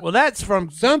me none. Well, that's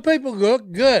from, Some people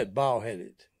look good bald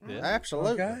headed.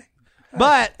 Absolutely. Okay.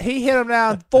 but he hit him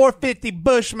down 450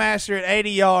 Bushmaster at 80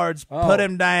 yards, put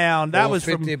him down. That was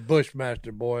from 50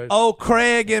 Bushmaster boys. old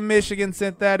Craig in Michigan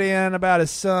sent that in about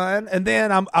his son. And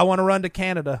then I want to run to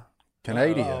Canada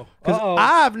Canadian because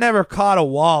I've never caught a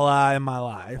walleye in my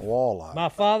life. walleye. My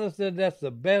father said that's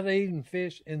the best eating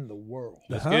fish in the world.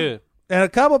 That's good. And a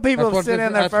couple people That's have what sent this-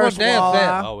 in their that's what first Dad said.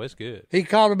 walleye. Oh, it's good. He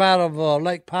caught him out of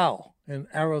Lake Powell in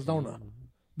Arizona.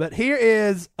 But here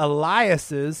is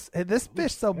Elias's. Hey, this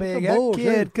fish so big, that bull,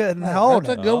 kid too. couldn't hold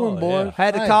That's it. a good one, Oh, boys. yeah.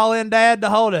 Had to Hey, call in Dad to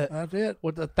hold it That's it.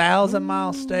 with a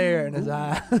 1,000-mile stare in his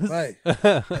eyes. Hey,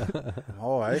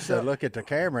 Oh, they said look at the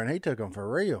camera, and he took them for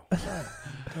real.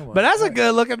 But that's a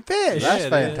good-looking fish. That's it is.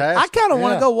 fantastic. I kind of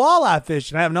want to Yeah. go walleye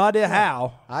fishing. I have no idea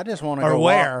how. I just want to Or go.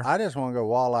 where? I just want to go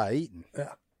walleye eating.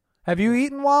 Have you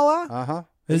eaten walleye? Uh-huh.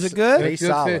 Is it good? He's good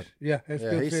solid. fish. Yeah, it's Yeah,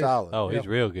 good he's fish. solid. Oh, he's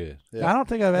real good. Yeah. I don't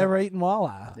think I've ever eaten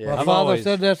walleye. Yeah. My I've father always-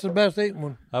 said that's the best eating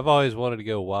one. I've always wanted to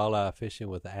go walleye fishing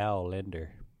with Al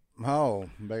Linder. Oh,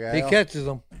 big Al. He catches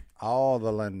them. all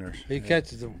the lenders. He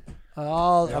catches them.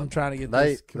 I'm trying to get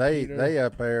They this computer. they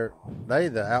up there. They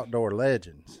the outdoor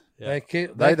legends. Yeah. They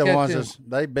the catch ones him. that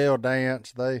they Bill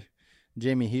Dance. They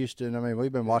Jimmy Houston. I mean,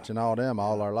 we've been watching all them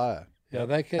all our life. Yeah,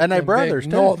 they catch And they them brothers,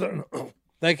 big too. northern.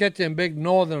 They catch them big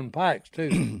northern pikes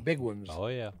too, big ones. Oh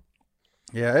yeah.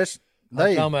 Yeah, it's I'm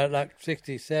they talking about like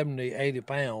 60, 70, 80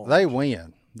 pounds. they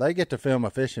win. They get to film a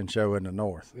fishing show in the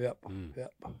north Yep,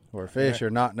 yep. where fish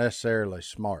are not necessarily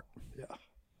smart. Yeah.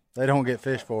 They don't get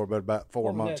fished for but about 4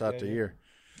 What was months that, out the Daniel? year.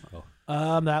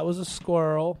 That was a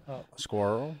squirrel.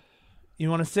 Squirrel. You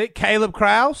want to see Caleb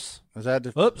Krause? Is that the,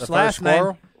 Oops, the first last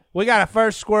squirrel? name. We got a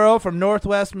first squirrel from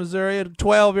Northwest Missouri, a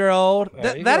 12-year-old.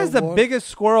 There you That go, is the boy. biggest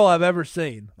squirrel I've ever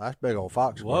seen. That's big old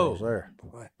fox squirrels there.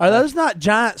 Are those not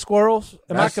giant squirrels?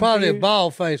 Am I That's probably a confused?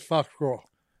 ball-faced fox squirrel.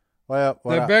 Well,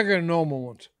 They're bigger than normal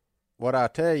ones. what I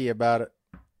tell you about it,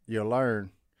 you'll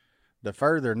learn. The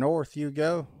further north you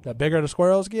go, The bigger the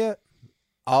squirrels get?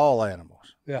 all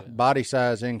animals. Yeah. Body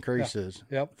size increases.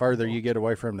 Yep. Further you get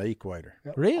away from the equator.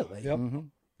 Really? Yep.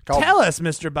 Called, Tell us,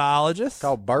 Mr. Biologist.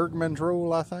 called Bergman's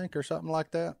rule, I think, or something like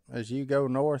that. As you go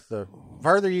north, the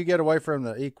further you get away from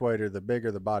the equator, the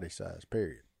bigger the body size.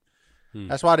 Period.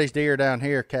 That's why these deer down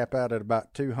here cap out at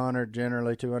about 200,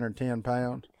 generally 210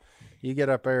 pounds. You get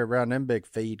up there around them big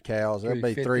feed cows, they'll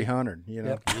be 350. 300. You know,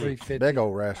 Yep, 350. big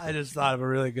old I rascal. just thought of a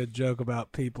really good joke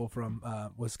about people from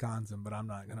Wisconsin, but I'm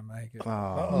not going to make it.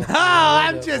 Oh, No,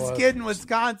 I'm just kidding.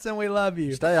 Wisconsin, we love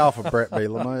you. stay off of Brett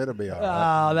Bielema. It'll be all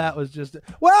right. Oh, that was just.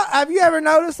 Well, have you ever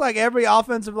noticed like every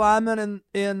offensive lineman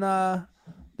in the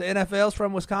NFL's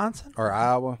from Wisconsin Or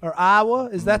Iowa. or Iowa?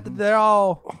 Is that they're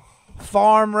all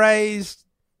farm raised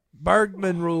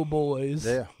Bergman rule boys?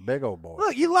 Yeah, big old boy.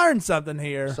 Look, you learned something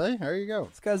here. See, there you go.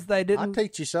 It's because they I'll didn't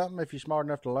teach you something if you're smart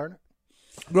enough to learn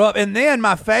it. grow up. And then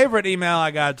my favorite email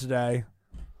I got today.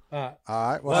 All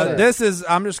right. What's that? This is.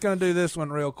 I'm just going to do this one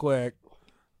real quick.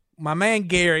 My man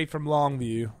Gary from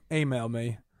Longview emailed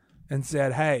me and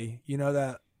said, "Hey, you know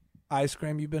that ice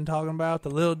cream you've been talking about, the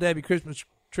Little Debbie Christmas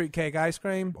tree cake ice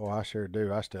cream?" Oh, I sure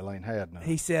do. I still ain't had none.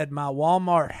 He said, "My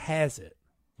Walmart has it.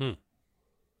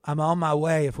 I'm on my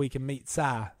way if we can meet Si."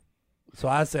 So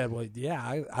I said, "Well,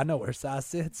 yeah, I know where Si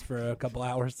sits for a couple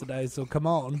hours today, so come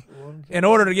on." In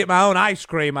order to get my own ice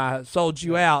cream, I sold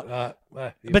you out.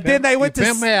 But then they went to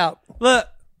pimp me out. Look,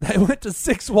 they went to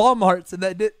 6 Walmarts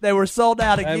and they were sold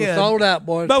out They again. were sold out,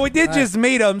 boys. But we did Hey, just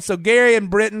meet them. So Gary and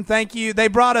Britton, thank you. They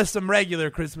brought us some regular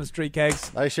Christmas tree cakes.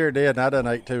 They sure did, and I done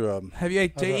ate 2 of them. Have you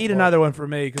eat another one for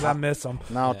me because I miss them.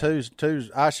 No, two's.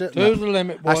 I shouldn't. Two's the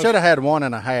limit, I boys. should have had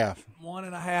 1.5.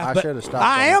 1.5. I But should've stopped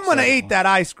I on am going to second eat that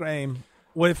ice cream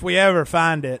if we ever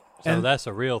find it. So And- that's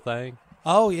a real thing.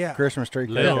 oh yeah, Christmas tree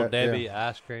cake. Little yeah. Debbie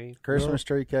ice cream. Christmas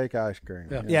tree cake ice cream.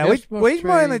 Yeah. yeah. Christmas We tree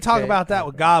mainly talk cake. about that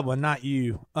with Godwin, not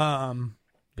you, Yeah,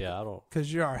 I don't.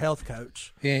 because you're our health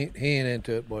coach. He ain't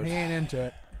into it, boys. He ain't into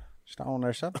it. Stone,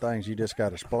 there's some things you just got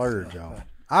to splurge on.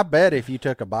 I bet if you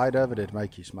took a bite of it, it'd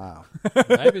make you smile.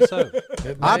 Maybe so.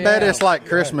 I bet it's like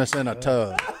Christmas in a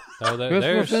tub. So there, Christmas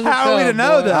there's in the How are we to tub,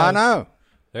 know boy. that? I know.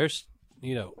 there's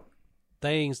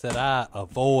things that I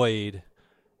avoid,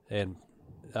 and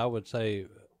I would say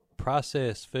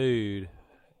processed food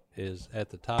is at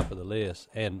the top of the list.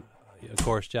 And of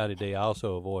course, Johnny D, I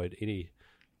also avoid any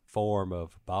form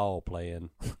of ball playing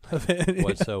Of any-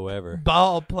 whatsoever.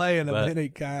 ball playing of But, any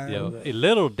kind. You know, a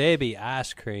Little Debbie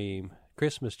ice cream,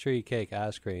 Christmas tree cake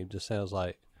ice cream, just sounds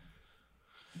like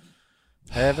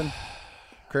Heaven,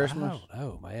 I Christmas. don't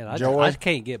know, man. I Joy. just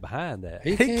can't get behind that.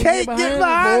 He can't get behind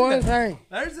behind it, boys. it. Hey,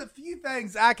 There's a few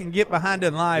things I can get behind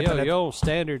in life. You know, and your old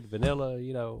standard vanilla,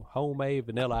 homemade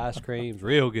vanilla ice cream's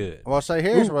real good. Well, see,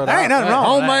 here's what there ain't nothing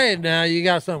wrong with that. homemade now. You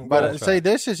got something. But going. see,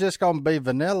 this is just going to be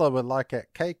vanilla with like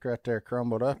that cake right there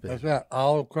crumbled up in That's it. right.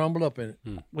 All crumbled up in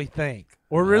it. we think.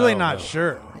 We're really No, not no.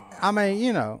 sure. I mean,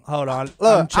 you know, Hold on. I'm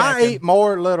look, I checking. eat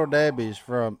more Little Debbie's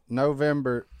from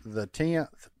November the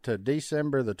 10th to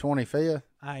December the 25th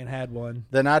I ain't had one.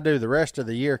 than I do the rest of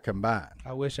the year combined.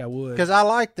 I wish I would. Because I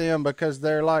like them because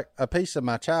they're like a piece of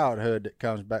my childhood that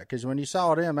comes back. Because when you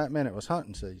saw them, that meant it was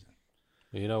hunting season.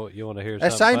 You know what? You want to hear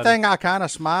That something same funny? thing, I kind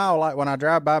of smile like when I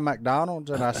drive by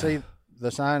McDonald's and I see the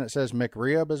sign that says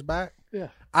McRib is back. Yeah.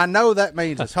 I know that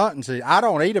means it's hunting season. I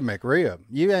don't eat a McRib.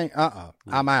 You ain't,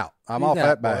 I'm out. I'm He's off out,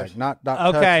 that bag. boys. Not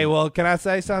Okay, touching. well, can I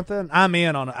say something? I'm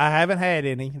in on it. I haven't had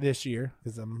any this year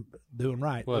because I'm doing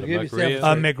right. What, a Give yourself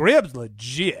McRib? a- McRib's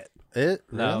legit. It,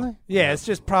 No. really? Yeah, it's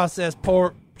just processed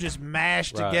pork, just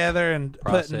mashed Right. together and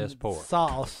Processed putting pork.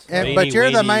 sauce. And, but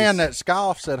you're the weenies. man that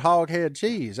scoffs at hoghead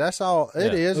cheese. That's all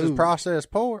it Yeah. is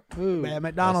processed pork. Man,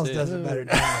 McDonald's That's does it. a better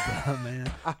job, man.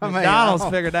 mean, McDonald's I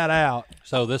don't- figured that out.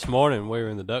 So this morning we were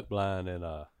in the duck blind and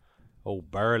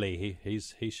old Burley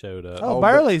he showed up. Oh, Oh,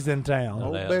 Burley's in town.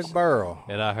 Old that's- Big Burl.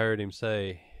 And I heard him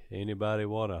say, "Anybody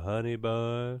want a honey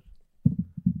bun?"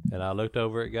 And I looked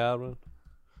over at Godwin.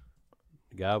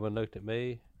 Godwin looked at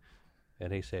me,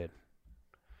 and he said,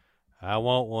 "I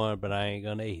want one, but I ain't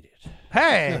gonna eat it."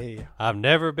 Hey, I've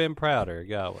never been prouder of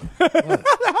Godwin.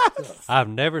 I've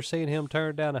never seen him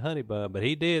turn down a honey bun, but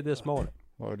he did this morning.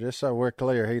 Well, just so we're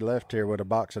clear, he left here with a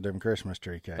box of them Christmas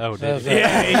tree cakes. Oh, That's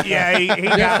did he? right. he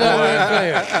Just got so one.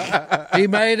 we're clear. He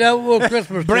made up with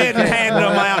Christmas tree Brenton cake. handed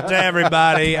them out to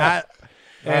everybody,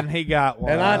 and he got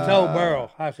one. And I told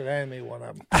Burl, I said, hand me one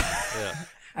of them.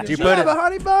 Did you you put have it? a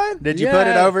honey bun? Did you put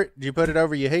it Yeah. over? Did you put it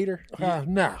over your heater?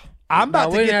 No. I'm about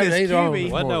No, to we get didn't have this the heater on.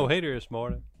 QB. Wasn't no heater this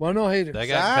morning. Well, no heater. They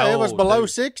got cold. It was below too.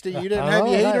 60. You didn't have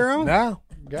your heater on? No.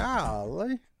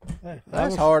 Golly. Hey,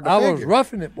 That's hard to I was figure.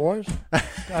 roughing it, boys.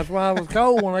 That's why I was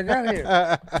cold when I got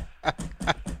here.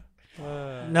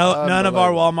 No, none of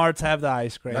our WalMarts have the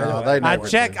ice cream. No, they I never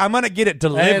check. do. I'm gonna get it They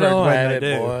delivered don't when have they it,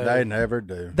 do. boy. They never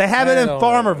do. They have it They in don't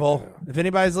Farmerville. If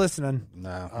anybody's listening,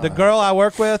 No. the girl I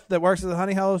work with that works at the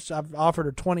Honey Host, I've offered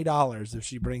her $20 if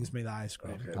she brings me the ice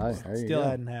cream. Hey, there you Still go.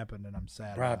 hadn't happened, and I'm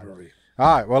sad. about it. Bribery.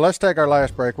 All right. Well, let's take our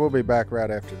last break. We'll be back right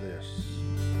after this.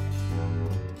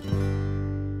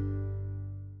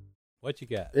 What you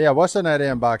got? Yeah. What's in that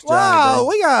inbox, Johnny? Wow, bro?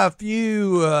 we got a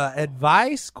few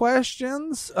advice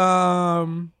questions.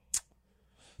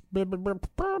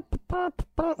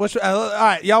 Which, all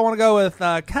right, y'all want to go with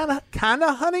kind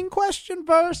of hunting question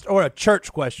first, or a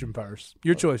church question first?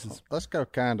 Your choices. Let's go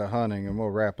kind of hunting, and we'll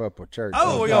wrap up with church.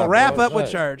 Oh, we're gonna wrap up with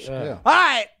Right. church. Yeah. All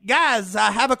right, guys, I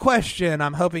have a question.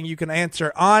 I'm hoping you can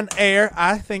answer on air.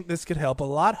 I think this could help a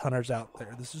lot of hunters out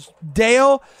there. This is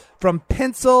Dale from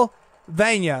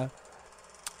Pennsylvania.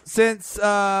 Since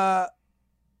whoa,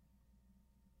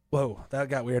 that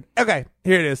got weird. Okay,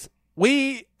 here it is.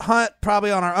 We hunt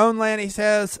probably on our own land, he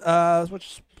says, which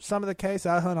is some of the case.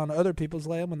 I hunt on other people's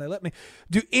land when they let me.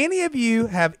 Do any of you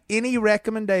have any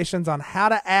recommendations on how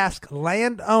to ask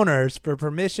landowners for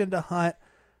permission to hunt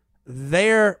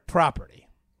their property?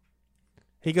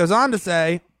 He goes on to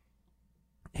say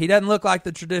he doesn't look like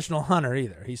the traditional hunter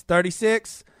either. He's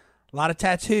 36, a lot of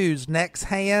tattoos, necks,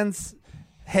 hands,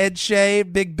 head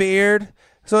shaved, big beard.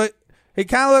 So he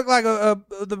kind of looked like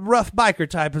the rough biker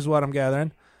type is what I'm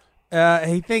gathering.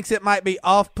 He thinks it might be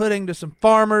off-putting to some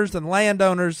farmers and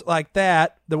landowners like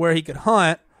that, where he could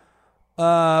hunt.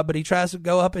 But he tries to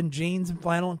go up in jeans and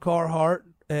flannel and Carhartt,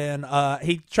 and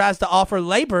he tries to offer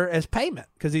labor as payment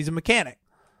because he's a mechanic.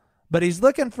 But he's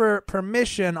looking for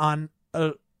permission on.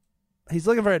 He's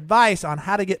looking for advice on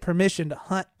how to get permission to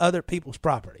hunt other people's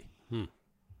property.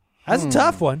 That's a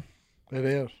tough one. It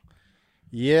is.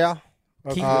 Yeah.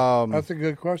 That's a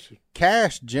good question.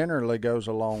 Cash generally goes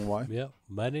a long way. Yep,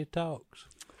 money talks.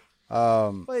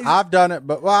 I've done it,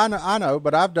 but I know,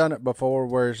 but I've done it before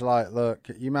where it's like, look,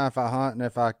 you mind if I hunt, and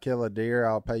if I kill a deer,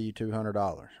 I'll pay you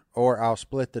 $200, or I'll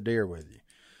split the deer with you.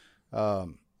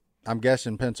 I'm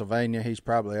guessing Pennsylvania, he's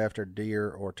probably after deer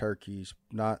or turkeys,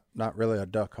 not really a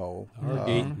duck hole. Or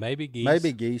maybe geese.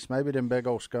 Maybe geese, maybe them big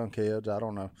old skunk heads. I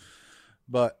don't know,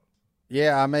 but.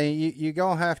 Yeah, I mean, you're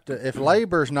going to have to, if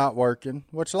labor's not working,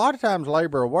 which a lot of times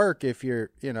labor will work if you're,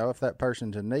 if that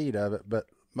person's in need of it, but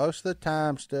most of the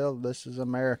time, still, this is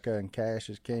America and cash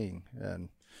is king. And,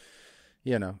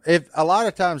 if a lot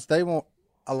of times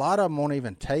a lot of them won't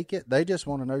even take it. They just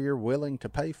want to know you're willing to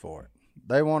pay for it.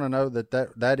 They want to know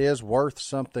that is worth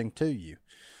something to you.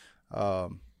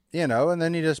 And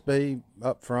then you just be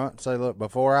upfront and say, look,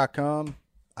 before I come,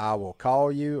 I will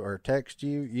call you or text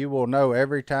you. You will know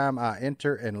every time I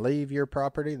enter and leave your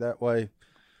property. That way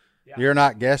you're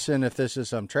not guessing if this is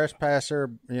some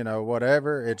trespasser,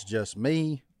 whatever. It's just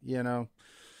me,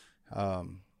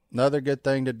 Another good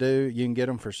thing to do, you can get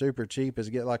them for super cheap, is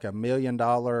get like $1 million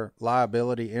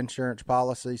liability insurance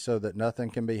policy so that nothing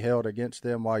can be held against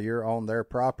them while you're on their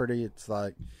property. It's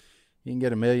like you can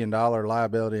get $1 million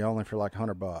liability only for like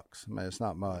 $100. I mean, it's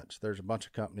not much. There's a bunch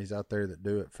of companies out there that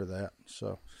do it for that.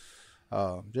 So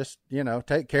just,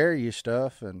 take care of your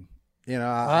stuff. And,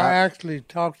 I actually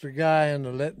talked the guy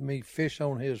into letting me fish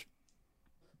on his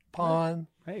pond.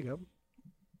 There you go.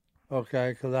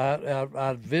 Okay, because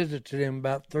I visited him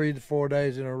about 3 to 4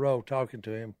 days in a row talking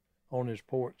to him on his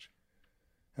porch.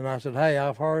 And I said, hey,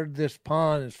 I've heard this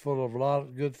pond is full of a lot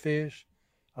of good fish.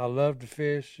 I love to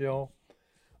fish,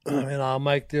 and I'll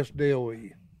make this deal with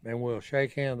you, and we'll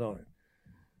shake hands on it.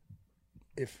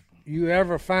 If you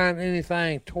ever find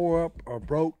anything tore up or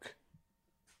broke,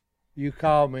 you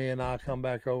call me, and I'll come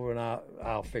back over, and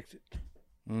I'll fix it.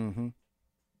 Mm-hmm.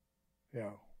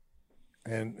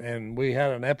 And we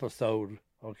had an episode,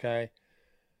 okay?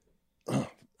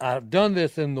 I've done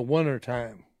this in the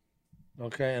wintertime,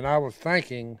 okay? And I was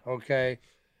thinking, okay,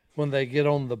 when they get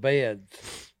on the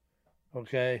beds,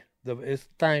 okay, this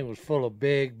thing was full of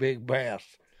big, big bass,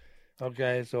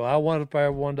 okay? So I went up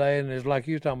there one day, and it's like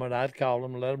you talking about, I'd call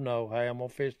them and let them know, hey, I'm going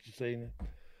to fish this evening.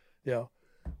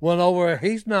 Went over,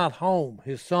 he's not home.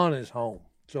 His son is home.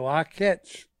 So I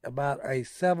catch about a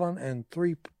 7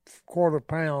 3/4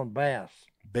 pound bass.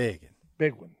 Big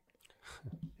one.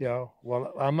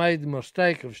 Well, I made the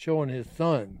mistake of showing his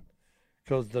son,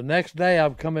 because the next day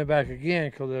I'm coming back again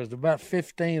because there's about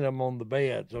 15 of them on the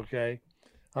beds, okay?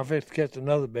 I fixed to catch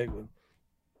another big one.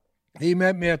 He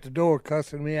met me at the door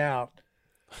cussing me out,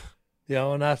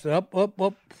 and I said, up,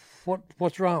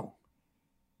 what's wrong?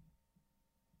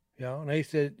 And he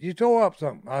said, you tore up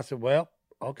something. I said, well,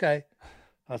 okay.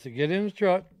 I said, get in the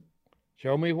truck,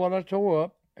 show me what I tore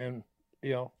up, and,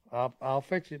 I'll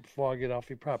fix it before I get off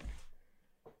your property.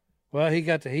 Well, he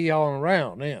got to hee-hawing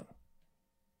around then.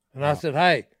 And I said,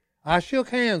 hey, I shook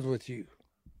hands with you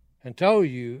and told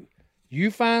you, you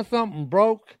find something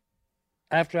broke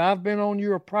after I've been on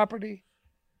your property,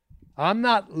 I'm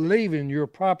not leaving your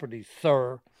property,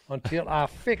 sir, until I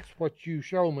fix what you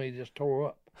show me just tore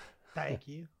up. Thank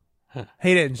you.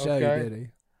 He didn't show you, did he?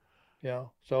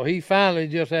 So he finally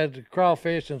just had to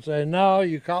crawfish and say, no,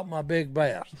 you caught my big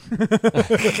bass.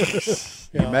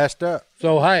 You messed up.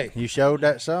 So, hey. You showed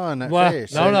that son that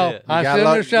fish. No. I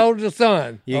shouldn't have showed the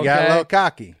son. You got a little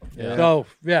cocky. Yeah. So,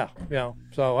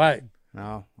 So, hey.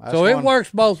 No. So it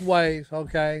works both ways,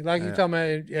 okay? Like you're talking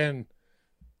about,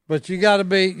 but you got to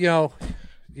be, you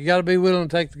got to be willing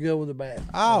to take the good with the bad.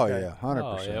 Oh, okay? yeah,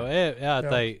 100%. Oh, yeah. I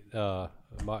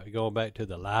think going back to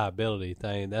the liability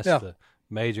thing, that's the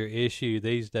major issue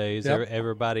these days.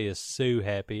 Everybody is sue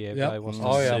happy. Everybody wants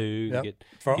to sue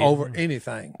over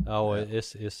anything. Oh,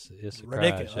 it's a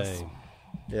ridiculous. Shame.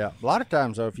 Yeah, a lot of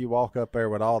times though, if you walk up there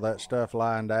with all that stuff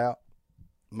lined out,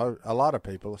 a lot of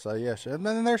people say yes, and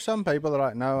then there's some people that are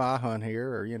like, no, I hunt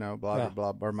here, or blah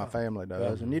blah blah, or my family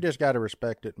does, and you just got to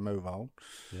respect it and move on.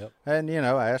 Yep. And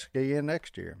ask again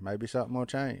next year, maybe something will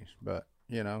change, but.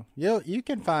 You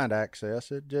can find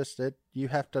access. You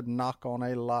have to knock on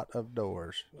a lot of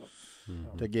doors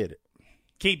to get it.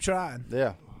 Keep trying.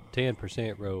 Yeah.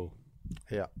 10% rule.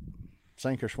 Yeah.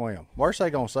 Sink or swim. Worst they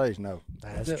gonna say is no.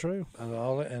 That's true.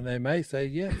 And they may say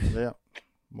yes. Yeah.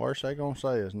 Worst they gonna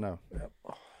say is no. Yep.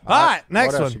 All right,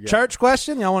 next one. Church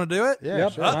question. Y'all want to do it? Yeah.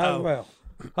 Yep. Sure. Well.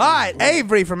 All right,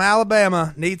 Avery from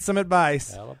Alabama needs some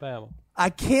advice. Alabama. I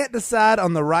can't decide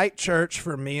on the right church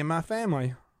for me and my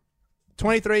family.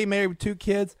 23, married with 2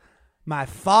 kids. My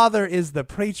father is the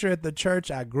preacher at the church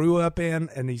I grew up in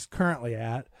and he's currently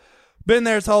at. Been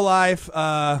there his whole life,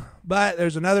 but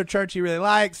there's another church he really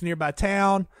likes nearby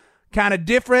town. Kind of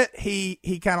different. He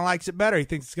kind of likes it better. He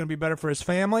thinks it's going to be better for his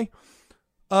family,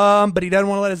 but he doesn't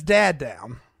want to let his dad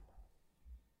down.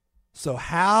 So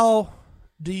how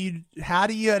do you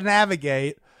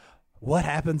navigate what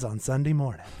happens on Sunday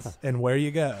mornings and where you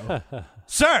go?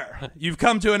 Sir, you've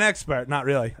come to an expert. Not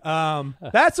really.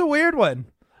 That's a weird one.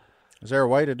 Is there a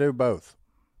way to do both?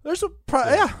 There's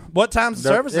What time's the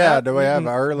service? Do we have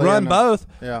early? Run both.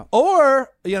 Yeah. Or,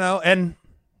 and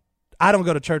I don't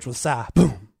go to church with Si.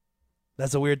 Boom.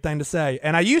 That's a weird thing to say.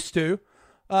 And I used to.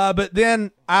 But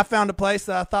then I found a place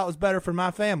that I thought was better for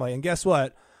my family. And guess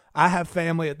what? I have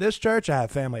family at this church. I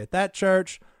have family at that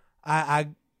church.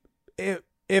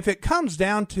 If it comes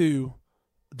down to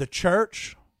the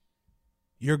church,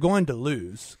 you're going to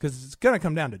lose because it's going to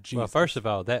come down to Jesus. Well, first of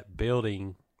all, that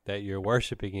building that you're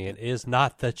worshiping in is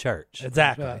not the church.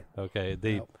 Exactly. Right. Okay,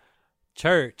 the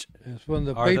church It's when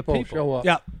the are the people people. show up.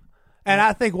 Yep. And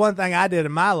I think one thing I did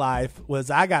in my life was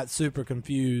I got super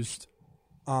confused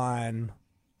on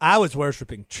I was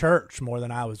worshiping church more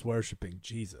than I was worshiping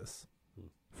Jesus.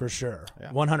 For sure.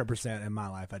 Yeah. 100% in my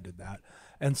life I did that.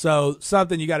 And so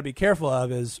something you got to be careful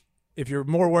of is if you're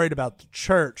more worried about the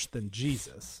church than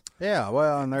Jesus. Yeah,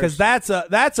 well, and Because there's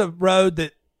that's a road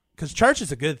that because church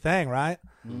is a good thing, right?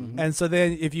 Mm-hmm. And so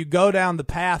then if you go down the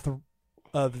path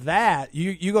of that,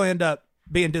 you're going to end up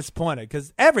being disappointed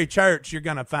because every church you're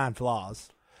going to find flaws.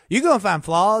 You're going to find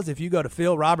flaws if you go to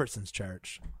Phil Robertson's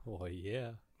church. Well,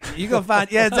 yeah. You're going to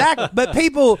find exactly. But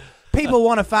people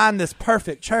want to find this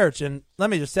perfect church, and let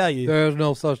me just tell you, There's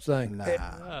no such thing.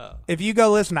 nah. if you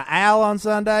go listen to Al on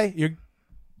Sunday,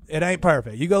 it ain't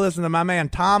perfect. You go listen to my man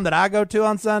Tom that I go to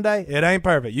on Sunday, it ain't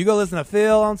perfect. You go listen to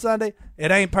Phil on Sunday,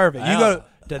 it ain't perfect. You go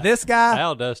to this guy.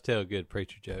 Al does tell good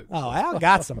preacher jokes. Oh, Al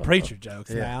got some preacher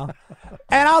jokes now.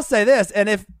 And I'll say this, and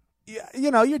if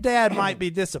your dad might be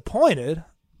disappointed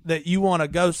that you want to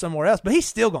go somewhere else, but he's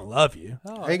still gonna love you.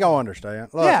 He gonna understand.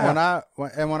 Look, Yeah.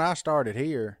 when I started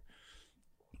here,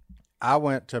 I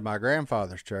went to my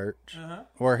grandfather's church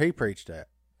where he preached at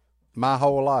my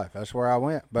whole life. That's where I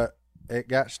went, but it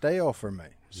got stale for me,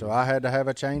 so I had to have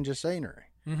a change of scenery.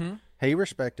 Mm-hmm. He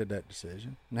respected that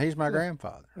decision, and he's my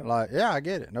grandfather. Like, yeah, I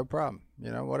get it, no problem.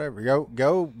 Whatever.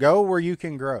 Go where you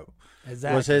can grow.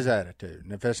 Exactly. Was his attitude,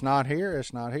 and if it's not here,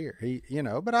 it's not here.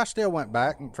 But I still went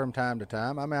back from time to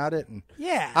time. I mean,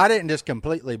 I didn't just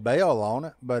completely bail on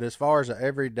it, but as far as the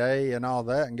everyday and all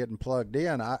that and getting plugged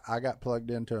in, I got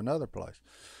plugged into another place,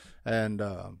 and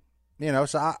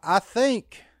so I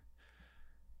think.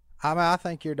 I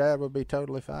think your dad would be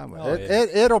totally fine with it.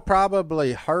 Yeah. It'll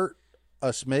probably hurt a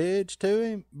smidge to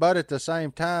him, but at the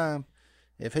same time,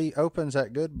 if he opens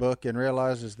that good book and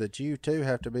realizes that you too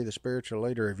have to be the spiritual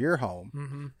leader of your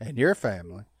home and your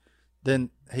family, then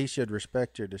he should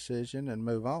respect your decision and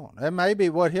move on. And maybe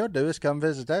what he'll do is come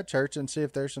visit that church and see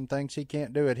if there's some things he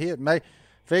can't do at his. May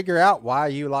figure out why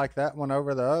you like that one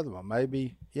over the other one.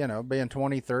 Maybe, being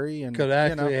 23 and Could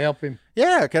actually help him.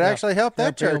 Yeah, it could actually help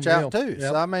that Help him church out help. too. Yep.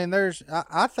 So I mean,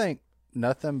 I think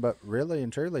nothing but really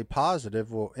and truly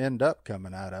positive will end up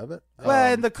coming out of it. Well,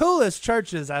 and the coolest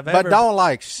churches I've But ever.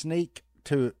 don't sneak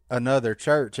to another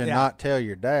church and Yeah. not tell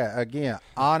your dad. Again,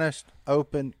 honest,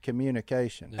 open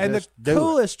communication. And Just the do it.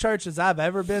 coolest churches I've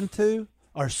ever been to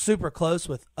are super close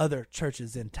with other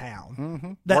churches in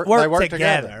town that They work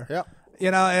together. Yep.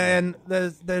 And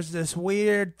there's this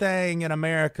weird thing in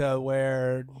America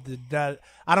where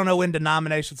I don't know when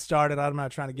denominations started. I'm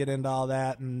not trying to get into all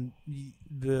that, and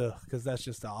because that's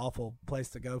just an awful place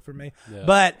to go for me. Yeah.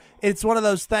 But it's one of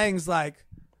those things like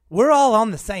we're all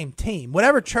on the same team.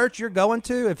 Whatever church you're going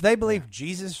to, if they believe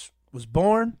Jesus was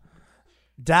born,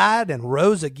 died, and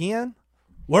rose again,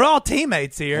 we're all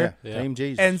teammates here. Yeah. Team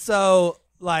Jesus. And so,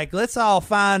 let's all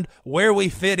find where we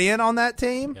fit in on that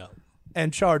team Yeah.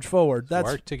 and charge forward. That's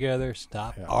Work together.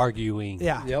 Stop arguing.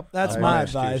 yeah. Yep. That's I my ask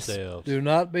advice. Yourselves. Do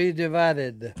not be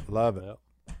divided. Love it.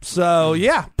 So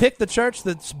yeah, pick the church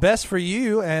that's best for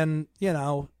you, and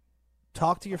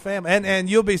talk to your family, and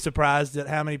you'll be surprised at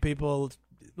how many people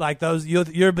like those.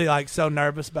 You'll be so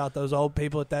nervous about those old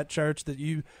people at that church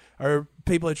or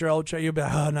people at your old church. You'll be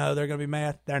like, oh no, they're gonna be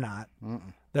mad. They're not.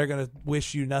 They're gonna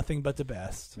wish you nothing but the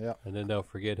best. Yep. And then they'll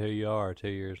forget who you are 2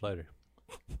 years later.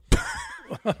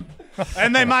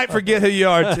 And they might forget who you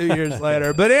are 2 years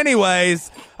later. But anyways,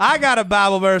 I got a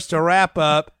Bible verse to wrap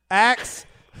up. Acts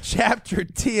chapter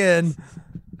 10.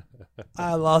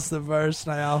 I lost the verse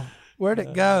now. Where'd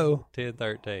it go?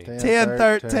 10:13.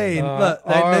 10:13. Look,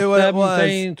 they knew what it was.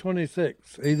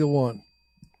 17:26. Either one.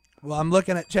 Well, I'm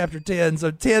looking at chapter 10.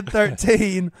 So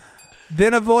 10:13.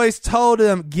 Then a voice told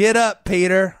him, "Get up,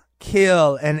 Peter,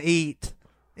 kill and eat."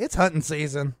 It's hunting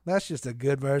season. That's just a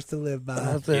good verse to live by.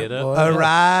 That's Get it, up. boy.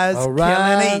 Arise, kill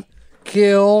and eat.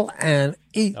 Kill and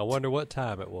eat. I wonder what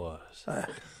time it was.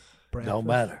 Don't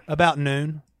matter. About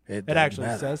noon. It doesn't actually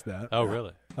matter. says that. Oh,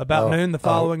 really? About noon the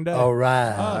following day.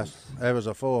 Arise. It was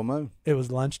a full moon. It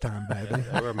was lunchtime, baby.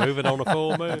 We're moving on a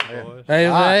full moon, boys.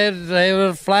 They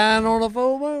were flying on a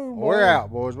full moon. boy. We're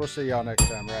out, boys. We'll see y'all next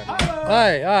time right now.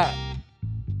 Hey, all right.